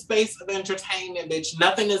in this space of entertainment, bitch,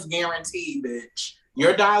 nothing is guaranteed, bitch.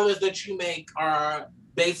 Your dollars that you make are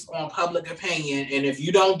based on public opinion, and if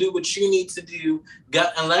you don't do what you need to do,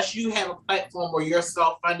 unless you have a platform where you're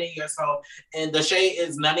self-funding yourself, and the shade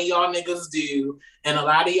is none of y'all niggas do, and a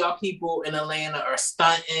lot of y'all people in Atlanta are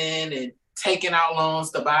stunting and taking out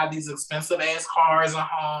loans to buy these expensive ass cars and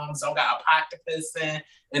homes, don't got a pot to piss in,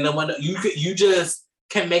 and then when you just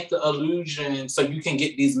can make the illusion so you can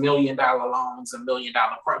get these $1 million loans and $1 million,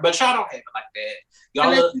 but y'all don't have it like that. Y'all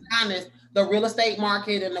let's be honest, the real estate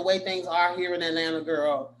market and the way things are here in Atlanta,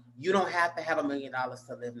 girl, you don't have to have $1 million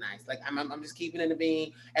to live nice. Like I'm just keeping it in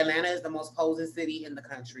being. Atlanta is the most posing city in the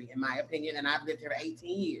country, in my opinion, and I've lived here for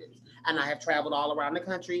 18 years, and I have traveled all around the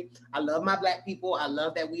country. I love my black people. I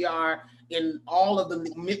love that we are in all of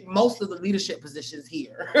most of the leadership positions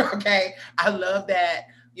here. Okay, I love that.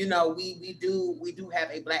 You know, we do have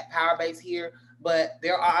a black power base here, but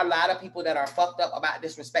there are a lot of people that are fucked up about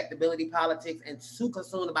this respectability politics and too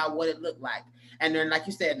consumed about what it looked like. And then, like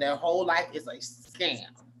you said, their whole life is a scam.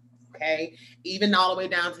 Okay, even all the way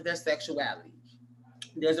down to their sexuality.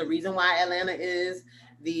 There's a reason why Atlanta is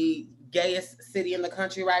the gayest city in the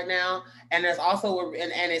country right now, and there's also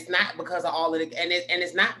and it's not because of all of it, and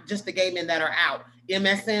it's not just the gay men that are out.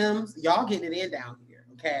 MSMs, y'all getting it in down here,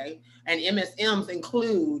 okay? And MSMs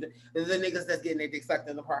include the niggas that's getting their dick sucked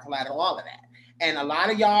in the parking lot and all of that. And a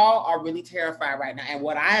lot of y'all are really terrified right now. And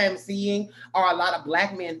what I am seeing are a lot of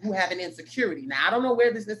black men who have an insecurity. Now, I don't know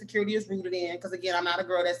where this insecurity is rooted in, because again, I'm not a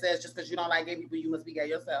girl that says just because you don't like gay people, you must be gay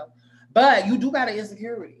yourself. But you do got an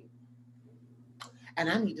insecurity. And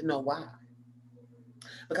I need to know why.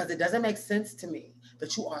 Because it doesn't make sense to me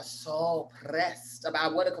that you are so pressed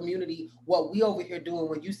about what what we over here doing.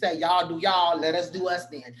 When you say y'all do y'all, let us do us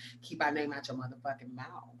then. Keep our name out your motherfucking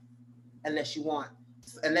mouth. Unless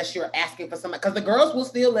you're asking for somebody, because the girls will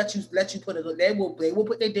still let you put it. They will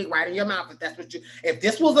put their dick right in your mouth if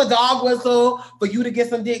this was a dog whistle for you to get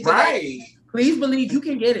some dick. Right. Please believe you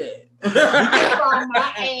can get it. You can find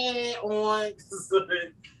my ad on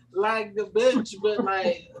like the bitch, but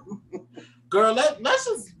like, girl, let's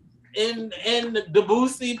just in the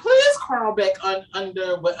Boosie, please crawl back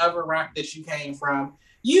under whatever rock that you came from.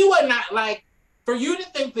 You are not like. For you to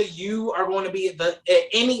think that you are going to be at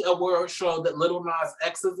any award show that Lil Nas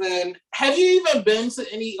X is in, have you even been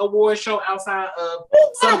to any award show outside of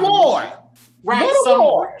some award?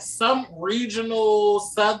 Right, some regional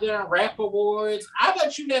Southern rap awards. I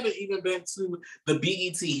bet you never even been to the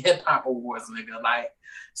BET Hip Hop Awards, nigga. Like,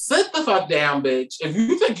 sit the fuck down, bitch. If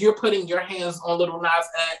you think you're putting your hands on Lil Nas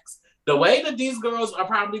X, the way that these girls are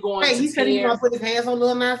probably going to. He said he gonna put his hands on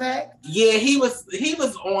Lil Nas X? Yeah, he was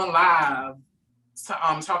on live.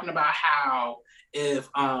 Talking about how if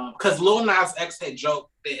because Lil Nas X had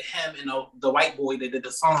joked that him and the white boy that did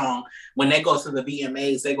the song, when they go to the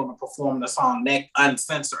VMAs, they're gonna perform the song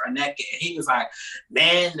uncensored or naked. And he was like,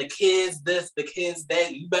 man, the kids this, the kids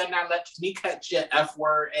that, you better not let me cut your F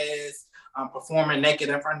word ass performing naked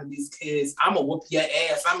in front of these kids. I'ma whoop your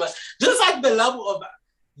ass. Just like the level of,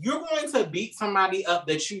 you're going to beat somebody up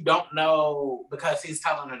that you don't know because he's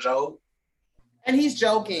telling a joke. And he's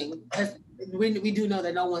joking, because we do know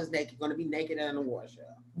that no one's going to be naked at an award show.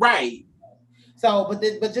 Right. So,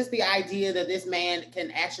 but just the idea that this man can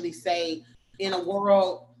actually say, in a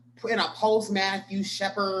world, in a post-Matthew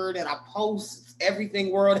Shepard and a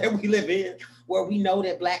post-everything world that we live in, where we know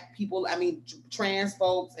that black people, trans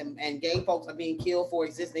folks and gay folks are being killed for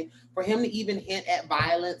existing, for him to even hint at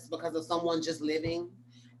violence because of someone just living,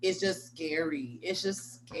 it's just scary. It's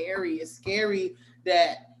just scary. It's scary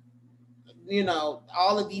that,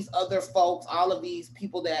 all of these other folks, all of these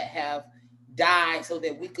people that have died so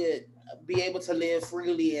that we could be able to live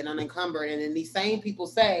freely and unencumbered. And then these same people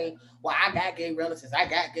say, well, I got gay relatives, I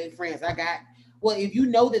got gay friends, well, if you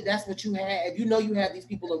know that that's what you have, if you know you have these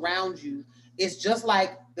people around you, it's just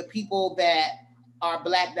like the people that are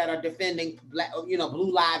black that are defending black,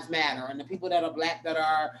 Blue Lives Matter, and the people that are black that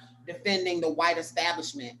are defending the white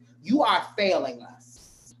establishment. You are failing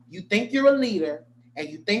us. You think you're a leader, and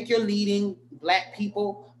you think you're leading black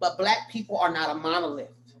people, but black people are not a monolith.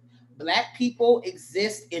 Black people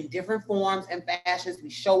exist in different forms and fashions. We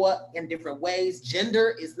show up in different ways.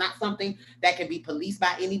 Gender is not something that can be policed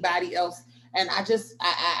by anybody else. And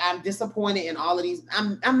I'm disappointed in all of these.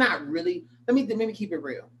 I'm not really, let me keep it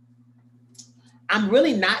real. I'm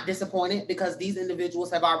really not disappointed because these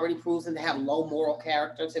individuals have already proven to have low moral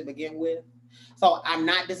character to begin with. So I'm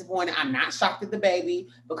not disappointed. I'm not shocked at the baby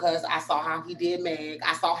because I saw how he did Meg.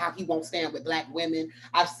 I saw how he won't stand with black women.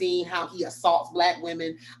 I've seen how he assaults black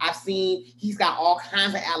women. I've seen he's got all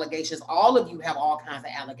kinds of allegations. All of you have all kinds of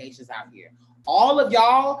allegations out here. All of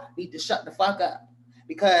y'all need to shut the fuck up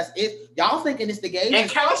because if y'all thinking it's the gays. And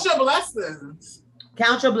count your blessings.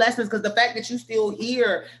 Count your blessings because the fact that you still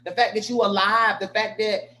here, the fact that you alive, the fact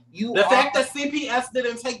that fact that CPS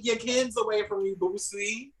didn't take your kids away from you,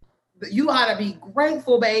 Boosie. You ought to be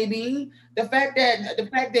grateful, baby. The fact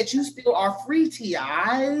that you still are free,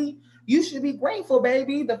 T.I., you should be grateful,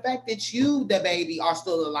 baby. The fact that you, the baby, are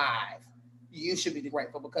still alive, you should be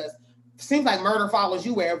grateful because it seems like murder follows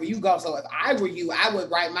you wherever you go. So if I were you, I would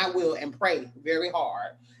write my will and pray very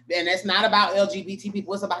hard. And it's not about LGBT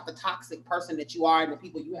people. It's about the toxic person that you are and the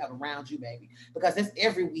people you have around you, baby. Because it's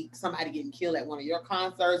every week somebody getting killed at one of your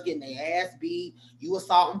concerts, getting their ass beat, you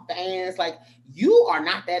assaulting fans. Like, you are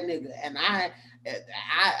not that nigga. And I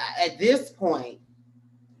at this point,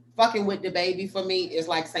 fucking with the baby for me is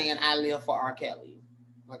like saying I live for R. Kelly.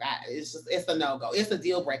 Like, it's a no-go. It's a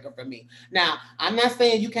deal breaker for me. Now, I'm not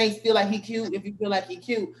saying you can't feel like he cute if you feel like he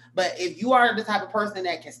cute. But if you are the type of person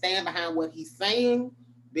that can stand behind what he's saying,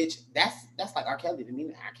 bitch, that's like R. Kelly to me.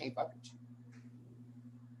 I can't fuck with you.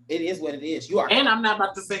 It is what it is. You are. And I'm not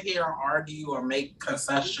about to sit here and argue or make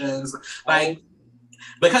concessions, like,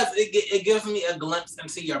 because it gives me a glimpse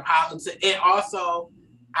into your politics. And also,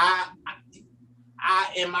 I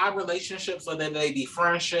in my relationships, whether they be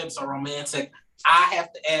friendships or romantic, I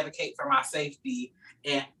have to advocate for my safety,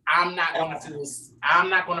 and I'm not going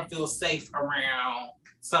to feel safe around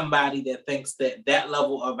somebody that thinks that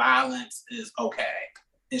level of violence is okay.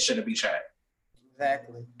 It shouldn't be checked.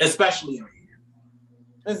 Exactly. Especially in here.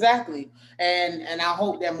 Exactly. And I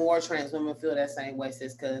hope that more trans women feel that same way,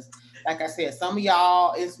 sis, because like I said, some of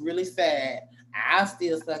y'all, it's really sad. I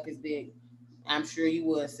still suck his dick. I'm sure you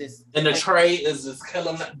would, sis. And the trade is just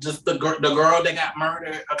killing just the girl that got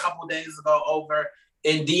murdered a couple days ago over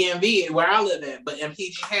in DMV, where I live at, but in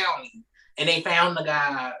PG County. And they found the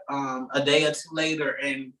guy a day or two later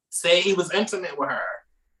and said he was intimate with her.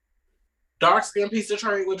 Dark-skinned piece of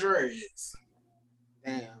trade with dreads.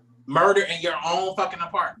 Damn. Murder in your own fucking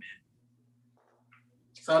apartment.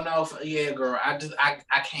 So no, yeah, girl, I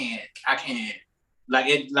can't.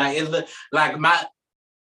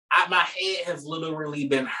 My head has literally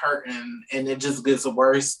been hurting, and it just gets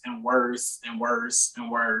worse and worse and worse and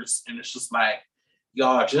worse, and it's just like,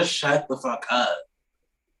 y'all, just shut the fuck up.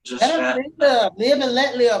 Just shut up. Live and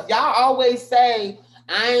let live. Y'all always say,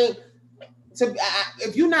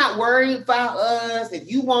 if you're not worried about us, if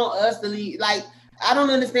you want us to leave, like, I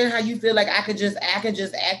don't understand how you feel like I could just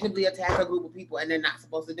actively attack a group of people and they're not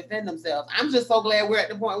supposed to defend themselves. I'm just so glad we're at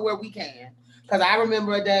the point where we can. Because I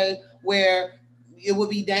remember a day where it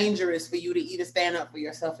would be dangerous for you to even stand up for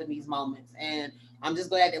yourself in these moments. And I'm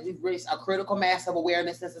just glad that we've reached a critical mass of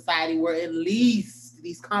awareness in society where at least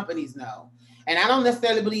these companies know. And I don't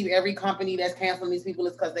necessarily believe every company that's canceling these people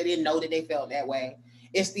is because they didn't know that they felt that way.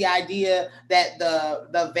 It's the idea that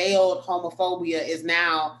the veiled homophobia is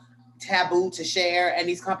now taboo to share, and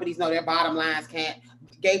these companies know their bottom lines can't.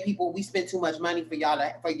 Gay people, we spend too much money for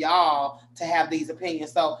y'all to have these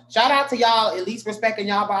opinions. So shout out to y'all, at least respecting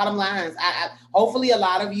y'all bottom lines. Hopefully a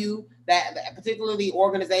lot of you that particularly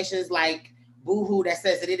organizations like Boohoo that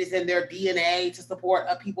says that it is in their DNA to support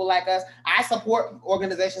people like us. I support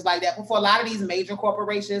organizations like that. But for a lot of these major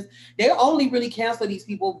corporations, they only really cancel these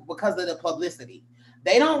people because of the publicity.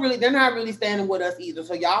 They're not really standing with us either.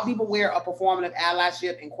 So y'all be aware of performative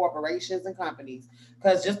allyship in corporations and companies.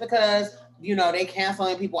 Because just because, they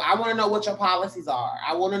canceling people, I want to know what your policies are.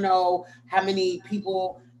 I want to know how many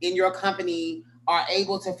people in your company are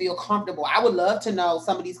able to feel comfortable. I would love to know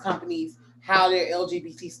some of these companies, how their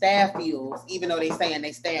LGBT staff feels, even though they're saying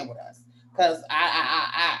they stand with us. Because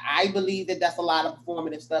I believe that that's a lot of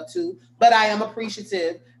performative stuff too. But I am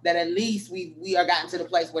appreciative that at least we are gotten to the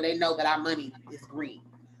place where they know that our money is green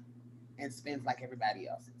and spends like everybody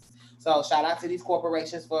else's. So shout out to these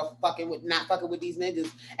corporations for not fucking with these niggas.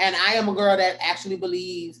 And I am a girl that actually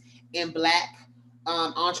believes in Black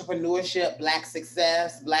entrepreneurship, Black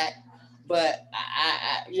success, but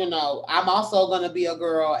I'm also gonna be a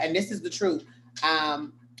girl, and this is the truth.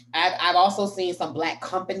 I've also seen some Black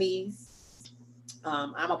companies.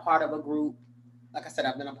 I'm a part of a group like I said,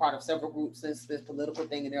 I've been a part of several groups since this political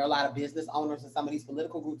thing, and there are a lot of business owners in some of these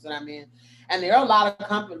political groups that I'm in, and there are a lot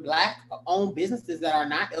of black-owned businesses that are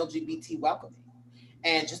not LGBT welcoming.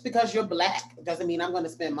 And just because you're black doesn't mean I'm going to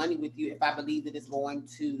spend money with you if I believe that it's going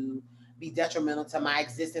to be detrimental to my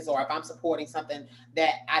existence, or if I'm supporting something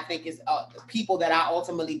that I think is people that I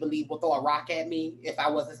ultimately believe will throw a rock at me if I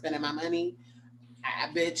wasn't spending my money.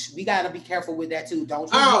 Bitch, we got to be careful with that too.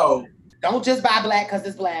 Don't just buy black because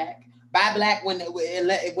it's black. Buy black when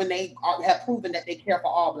they have proven that they care for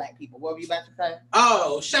all black people. What were you about to say?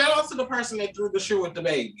 Oh, shout out to the person that threw the shoe with the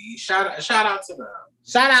baby. Shout out to them.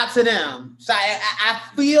 Shout out to them. I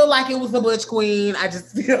feel like it was a Butch Queen. I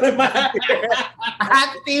just feel in my head.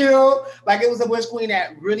 I feel like it was a Butch Queen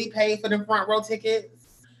that really paid for them front row tickets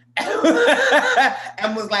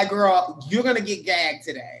and was like, girl, you're going to get gagged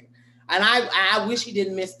today. And I wish he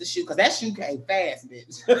didn't miss the shoe, because that shoe came fast,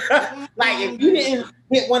 bitch. Like, if you didn't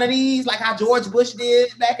hit one of these, like how George Bush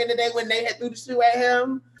did back in the day when they had threw the shoe at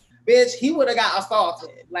him, bitch, he would have got assaulted.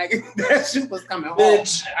 Like, that shoe was coming home.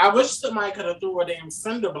 Bitch, I wish somebody could have threw a damn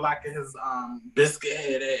cinder block at his biscuit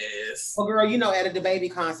head ass. Well, girl, you know, at a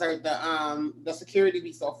DaBaby concert, the security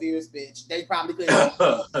be so fierce, bitch. They probably couldn't.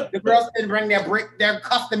 The girls couldn't bring their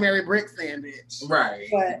customary bricks in, bitch. Right.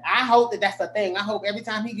 But I hope that's a thing. I hope every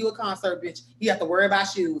time he do a concert, bitch, he have to worry about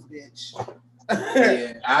shoes, bitch.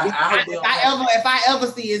 Yeah, if I ever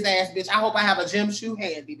see his ass, bitch, I hope I have a gym shoe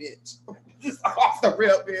handy, bitch. Just off the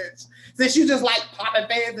real, bitch. Since you just like popping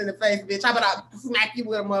fans in the face, bitch, how about I smack you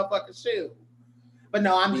with a motherfucking shoe? But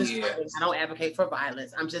no, I'm just I don't advocate for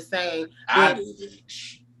violence. I'm just saying. I do,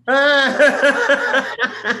 bitch.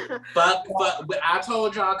 But I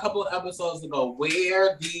told y'all a couple of episodes ago,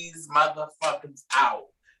 wear these motherfuckers out,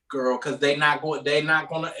 girl, because ain't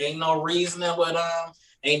no reasoning with them.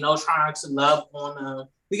 Ain't no trying to love on them.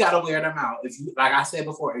 We gotta wear them out. If you, like I said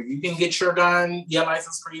before, if you can get your gun, your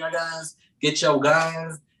license for your guns, get your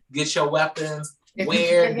guns, get your weapons. If you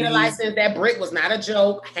can get a license, that brick was not a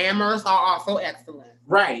joke. Hammers are also excellent.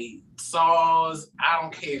 Right. Saws, I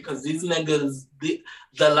don't care, because these niggas, the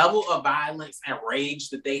level of violence and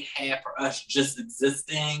rage that they have for us just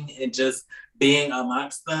existing and just being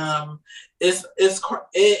amongst them,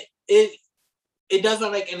 it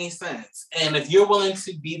doesn't make any sense. And if you're willing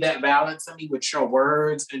to be that violent to me with your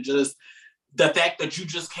words and just the fact that you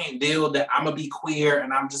just can't deal that I'm gonna be queer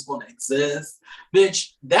and I'm just gonna exist, bitch,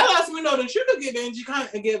 that lets me know that you could get in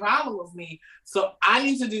and get violent with me. So I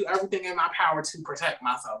need to do everything in my power to protect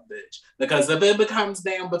myself, bitch. Because if it becomes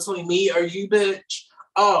down between me or you, bitch,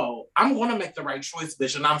 I'm gonna make the right choice,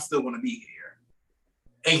 bitch, and I'm still gonna be here.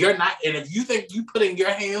 And you're not, and if you think you putting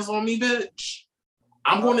your hands on me, bitch,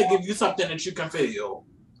 I'm going to give you something that you can feel.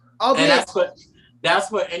 Okay. And that's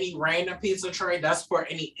for any random piece of trade. That's for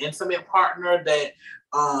any intimate partner that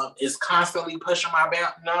is constantly pushing my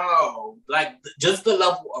bound. No, like just the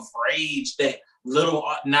level of rage that Lil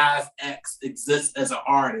Nas X exists as an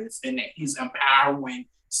artist, and that he's empowering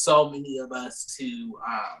so many of us to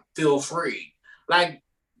feel free. Like,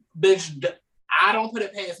 bitch, I don't put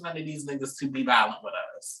it past none of these niggas to be violent with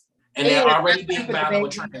us. And they're already being violent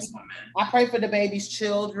with trans women. I pray for DaBaby's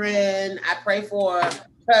children. I pray for,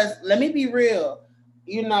 because let me be real,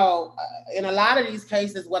 you know, in a lot of these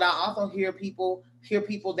cases, what I also hear people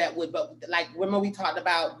that would, but like, remember we talked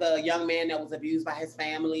about the young man that was abused by his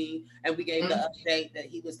family, and we gave the update that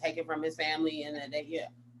he was taken from his family, and that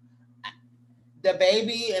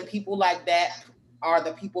DaBaby and people like that are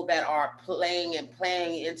the people that are playing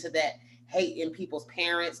into that hate in people's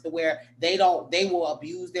parents, to where they will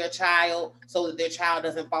abuse their child so that their child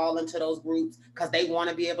doesn't fall into those groups, because they want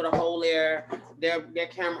to be able to hold their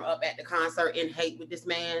camera up at the concert and hate with this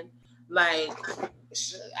man. Like,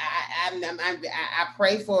 I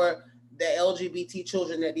pray for the LGBT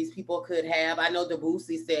children that these people could have. I know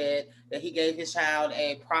Debussy said that he gave his child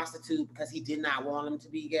a prostitute because he did not want him to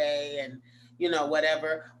be gay, and you know,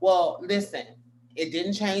 whatever. Well, listen, it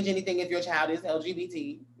didn't change anything if your child is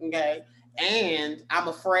LGBT, okay? And I'm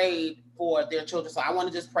afraid for their children. So I want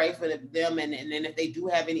to just pray for them. And then if they do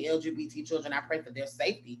have any LGBT children, I pray for their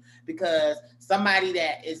safety, because somebody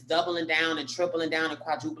that is doubling down and tripling down and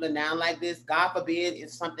quadrupling down like this, God forbid, if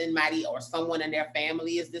something mighty or someone in their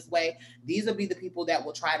family is this way, these will be the people that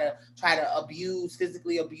will try to abuse,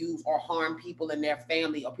 physically abuse or harm people in their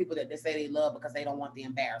family, or people that they say they love because they don't want the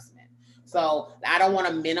embarrassment. So I don't want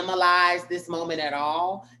to minimalize this moment at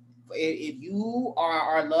all. If you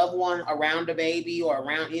are a loved one around DaBaby or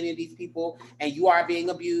around any of these people and you are being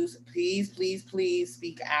abused, please, please, please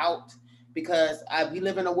speak out, because we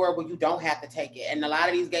live in a world where you don't have to take it. And a lot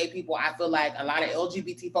of these gay people, I feel like a lot of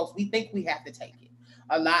LGBT folks, we think we have to take it.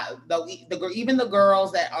 a lot, even the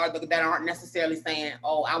girls that aren't necessarily saying,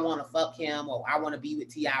 oh, I want to fuck him or I want to be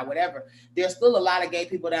with T.I., whatever. There's still a lot of gay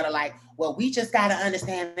people that are like, well, we just got to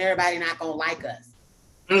understand everybody not gonna like us.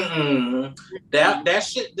 That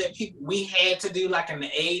shit that we had to do like in the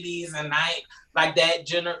 80s and like that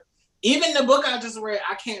even the book I just read,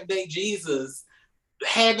 I Can't Date Jesus,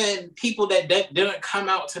 having people that didn't come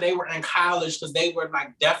out till they were in college because they were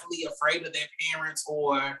like definitely afraid of their parents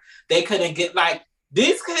or they couldn't get like,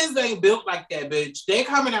 these kids ain't built like that, bitch. They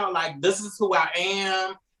coming out like, this is who I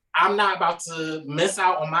am. I'm not about to miss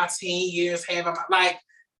out on my teen years having like,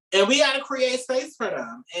 and we got to create space for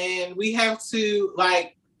them. And we have to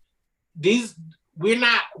like, we're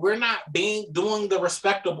not doing the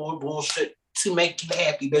respectable bullshit to make you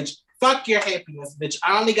happy, bitch. Fuck your happiness, bitch.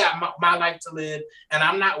 I only got my life to live, and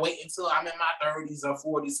I'm not waiting until I'm in my 30s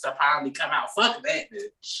or 40s to finally come out. Fuck that,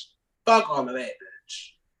 bitch. Fuck all of that, bitch.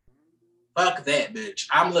 Fuck that, bitch.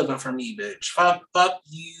 I'm living for me, bitch. Fuck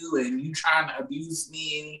you, and you trying to abuse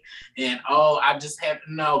me, and I just have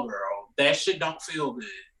no, girl. That shit don't feel good.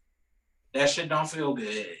 That shit don't feel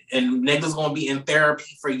good. And niggas gonna be in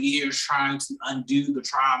therapy for years trying to undo the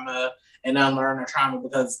trauma and unlearn the trauma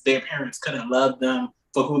because their parents couldn't love them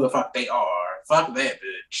for who the fuck they are. Fuck that,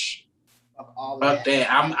 bitch. Fuck that.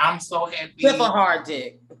 I'm so happy. Flip a hard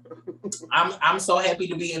dick. I'm so happy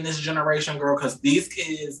to be in this generation, girl, because these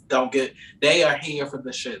kids they are here for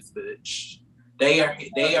the shits, bitch. They are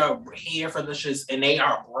here for the shits, and they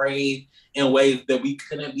are brave in ways that we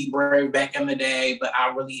couldn't be brave back in the day. But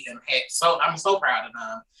I really am I'm so proud of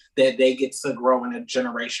them that they get to grow in a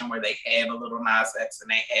generation where they have a Lil Nas X and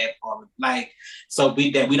they have all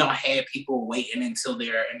we don't have people waiting until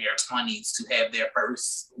they're in their 20s to have their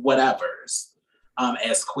first whatevers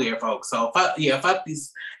as queer folks. So fuck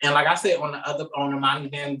these. And like I said on the Monty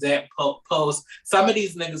Van Zant post, some of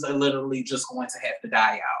these niggas are literally just going to have to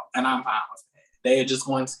die out, and I'm fine with that. They are just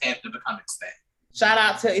going to have to become extinct. Shout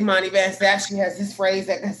out to Imani Van Zant. She has this phrase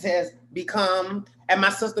that says "become," and my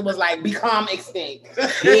sister was like, "Become extinct."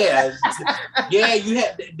 Yeah, you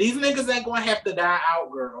have these niggas ain't gonna have to die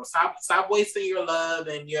out, girl. Stop wasting your love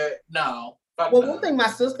and no. Well, one thing my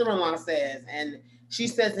sister-in-law says, and she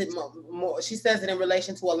says it more. She says it in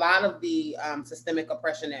relation to a lot of the systemic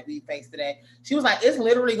oppression that we face today. She was like, "It's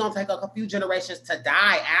literally gonna take a few generations to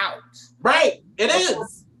die out." Right, it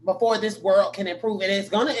is. Before this world can improve, and it's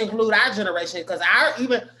going to include our generation, because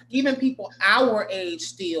even people our age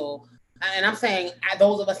still, and I'm saying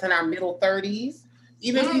those of us in our middle 30s,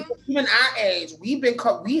 even our age,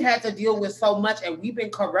 we had to deal with so much, and we've been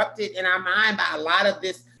corrupted in our mind by a lot of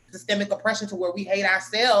this systemic oppression to where we hate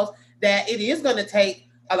ourselves, that it is going to take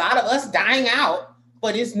a lot of us dying out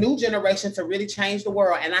for this new generation to really change the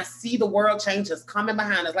world. And I see the world changes coming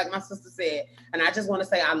behind us, like my sister said. And I just want to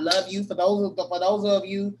say I love you for those of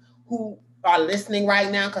you who are listening right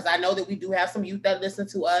now, because I know that we do have some youth that listen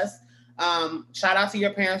to us. Shout out to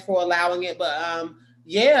your parents for allowing it. But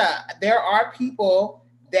yeah, there are people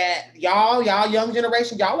that y'all young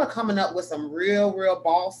generation, y'all are coming up with some real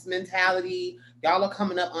boss mentality. Y'all are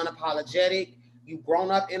coming up unapologetic. You've grown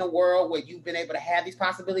up in a world where you've been able to have these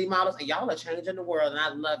possibility models, and y'all are changing the world, and I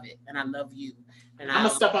love it, and I love you. And I'm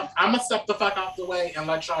gonna step the fuck out the way and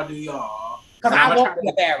let y'all do y'all. Because I won't be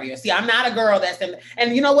a barrier. See, I'm not a girl that's in,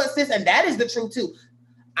 and you know what, sis, and that is the truth too.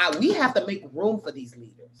 We have to make room for these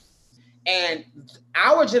leaders, and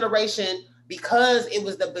our generation, because it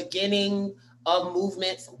was the beginning of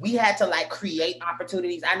movements, we had to like create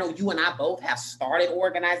opportunities. I know you and I both have started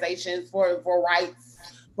organizations for rights.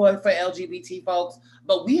 For LGBT folks,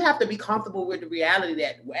 but we have to be comfortable with the reality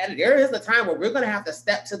that there is a time where we're going to have to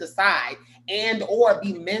step to the side and or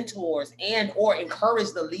be mentors and or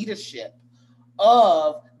encourage the leadership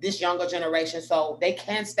of this younger generation so they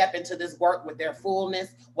can step into this work with their fullness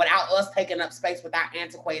without us taking up space with our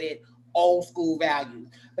antiquated old school values.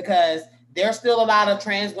 Because there's still a lot of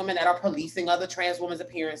trans women that are policing other trans women's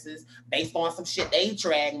appearances based on some shit they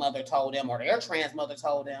drag mother told them or their trans mother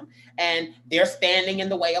told them, and they're standing in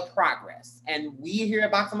the way of progress. And we here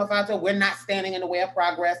at Box Mafata, we're not standing in the way of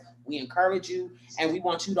progress. We encourage you, and we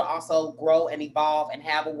want you to also grow and evolve and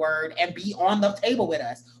have a word and be on the table with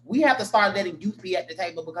us. We have to start letting youth be at the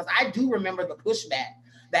table, because I do remember the pushback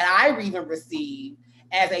that I even received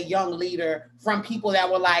as a young leader from people that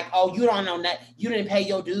were like, "Oh, you don't know that, you didn't pay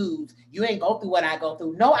your dues, you ain't go through what I go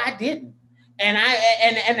through." No, I didn't. And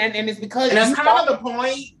it's because that's kind of the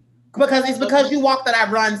point. Because it's because you walk that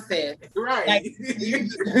I run, sis. Right.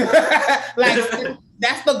 Like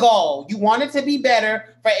that's the goal. You want it to be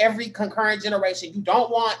better for every concurrent generation. You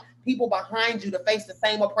don't want people behind you to face the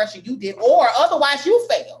same oppression you did, or otherwise you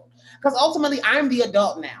fail. Because ultimately, I'm the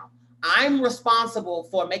adult now. I'm responsible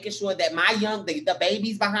for making sure that the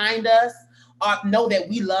babies behind us know that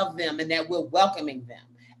we love them and that we're welcoming them.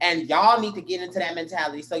 And y'all need to get into that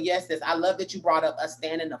mentality. So yes, sis, I love that you brought up us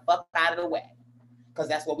standing the fuck out of the way, because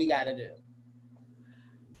that's what we got to do.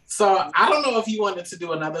 So I don't know if you wanted to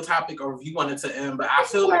do another topic or if you wanted to end, but I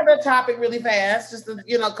feel like another topic really fast, just to,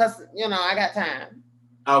 because I got time.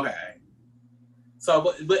 Okay.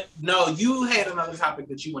 So, but no, you had another topic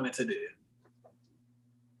that you wanted to do.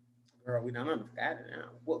 Girl, we don't understand it now.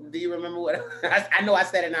 What, do you remember what I know? I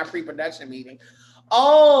said in our pre-production meeting.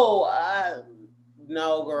 Oh,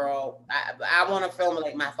 no, girl. I want to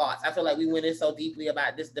formulate my thoughts. I feel like we went in so deeply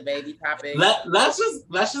about the baby topic. Let's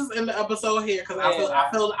just end the episode here, because I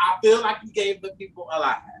feel like we gave the people a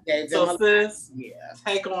lot. So sis,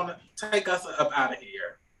 take us up out of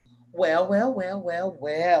here. Well.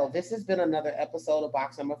 This has been another episode of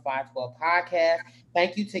Box Number 512 Podcast.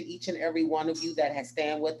 Thank you to each and every one of you that has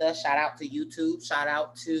stayed with us. Shout out to YouTube. Shout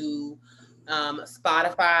out to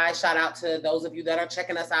Spotify. Shout out to those of you that are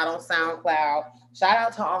checking us out on SoundCloud. Shout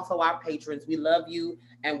out to also our patrons. We love you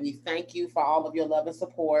and we thank you for all of your love and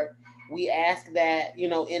support. We ask that,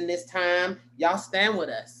 in this time, y'all stand with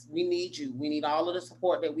us. We need you. We need all of the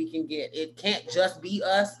support that we can get. It can't just be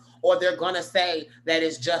us, or they're going to say that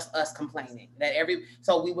it's just us complaining.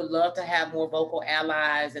 So we would love to have more vocal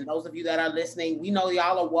allies. And those of you that are listening, we know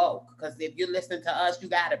y'all are woke, because if you're listening to us, you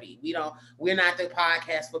got to be. We're not the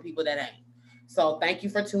podcast for people that ain't. So thank you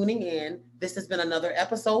for tuning in. This has been another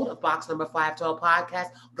episode of Box Number 512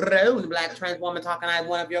 Podcast. Brown Black Trans Woman Talking. I'm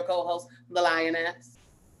one of your co-hosts, the Lioness.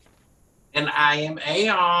 And I am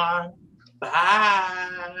Aeon.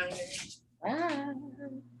 Bye. Bye.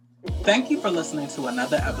 Thank you for listening to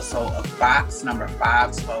another episode of Box Number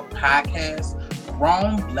 512 Podcast,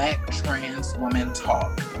 Grown Black Trans Women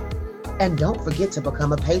Talk. And don't forget to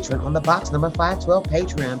become a patron on the Box Number 512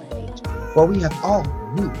 Patreon page, where we have all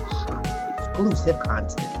new exclusive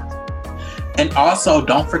content. And also,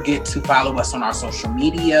 don't forget to follow us on our social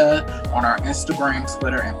media, on our Instagram,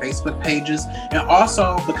 Twitter, and Facebook pages. And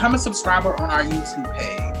also, become a subscriber on our YouTube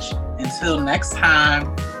page. Until next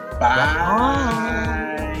time, bye.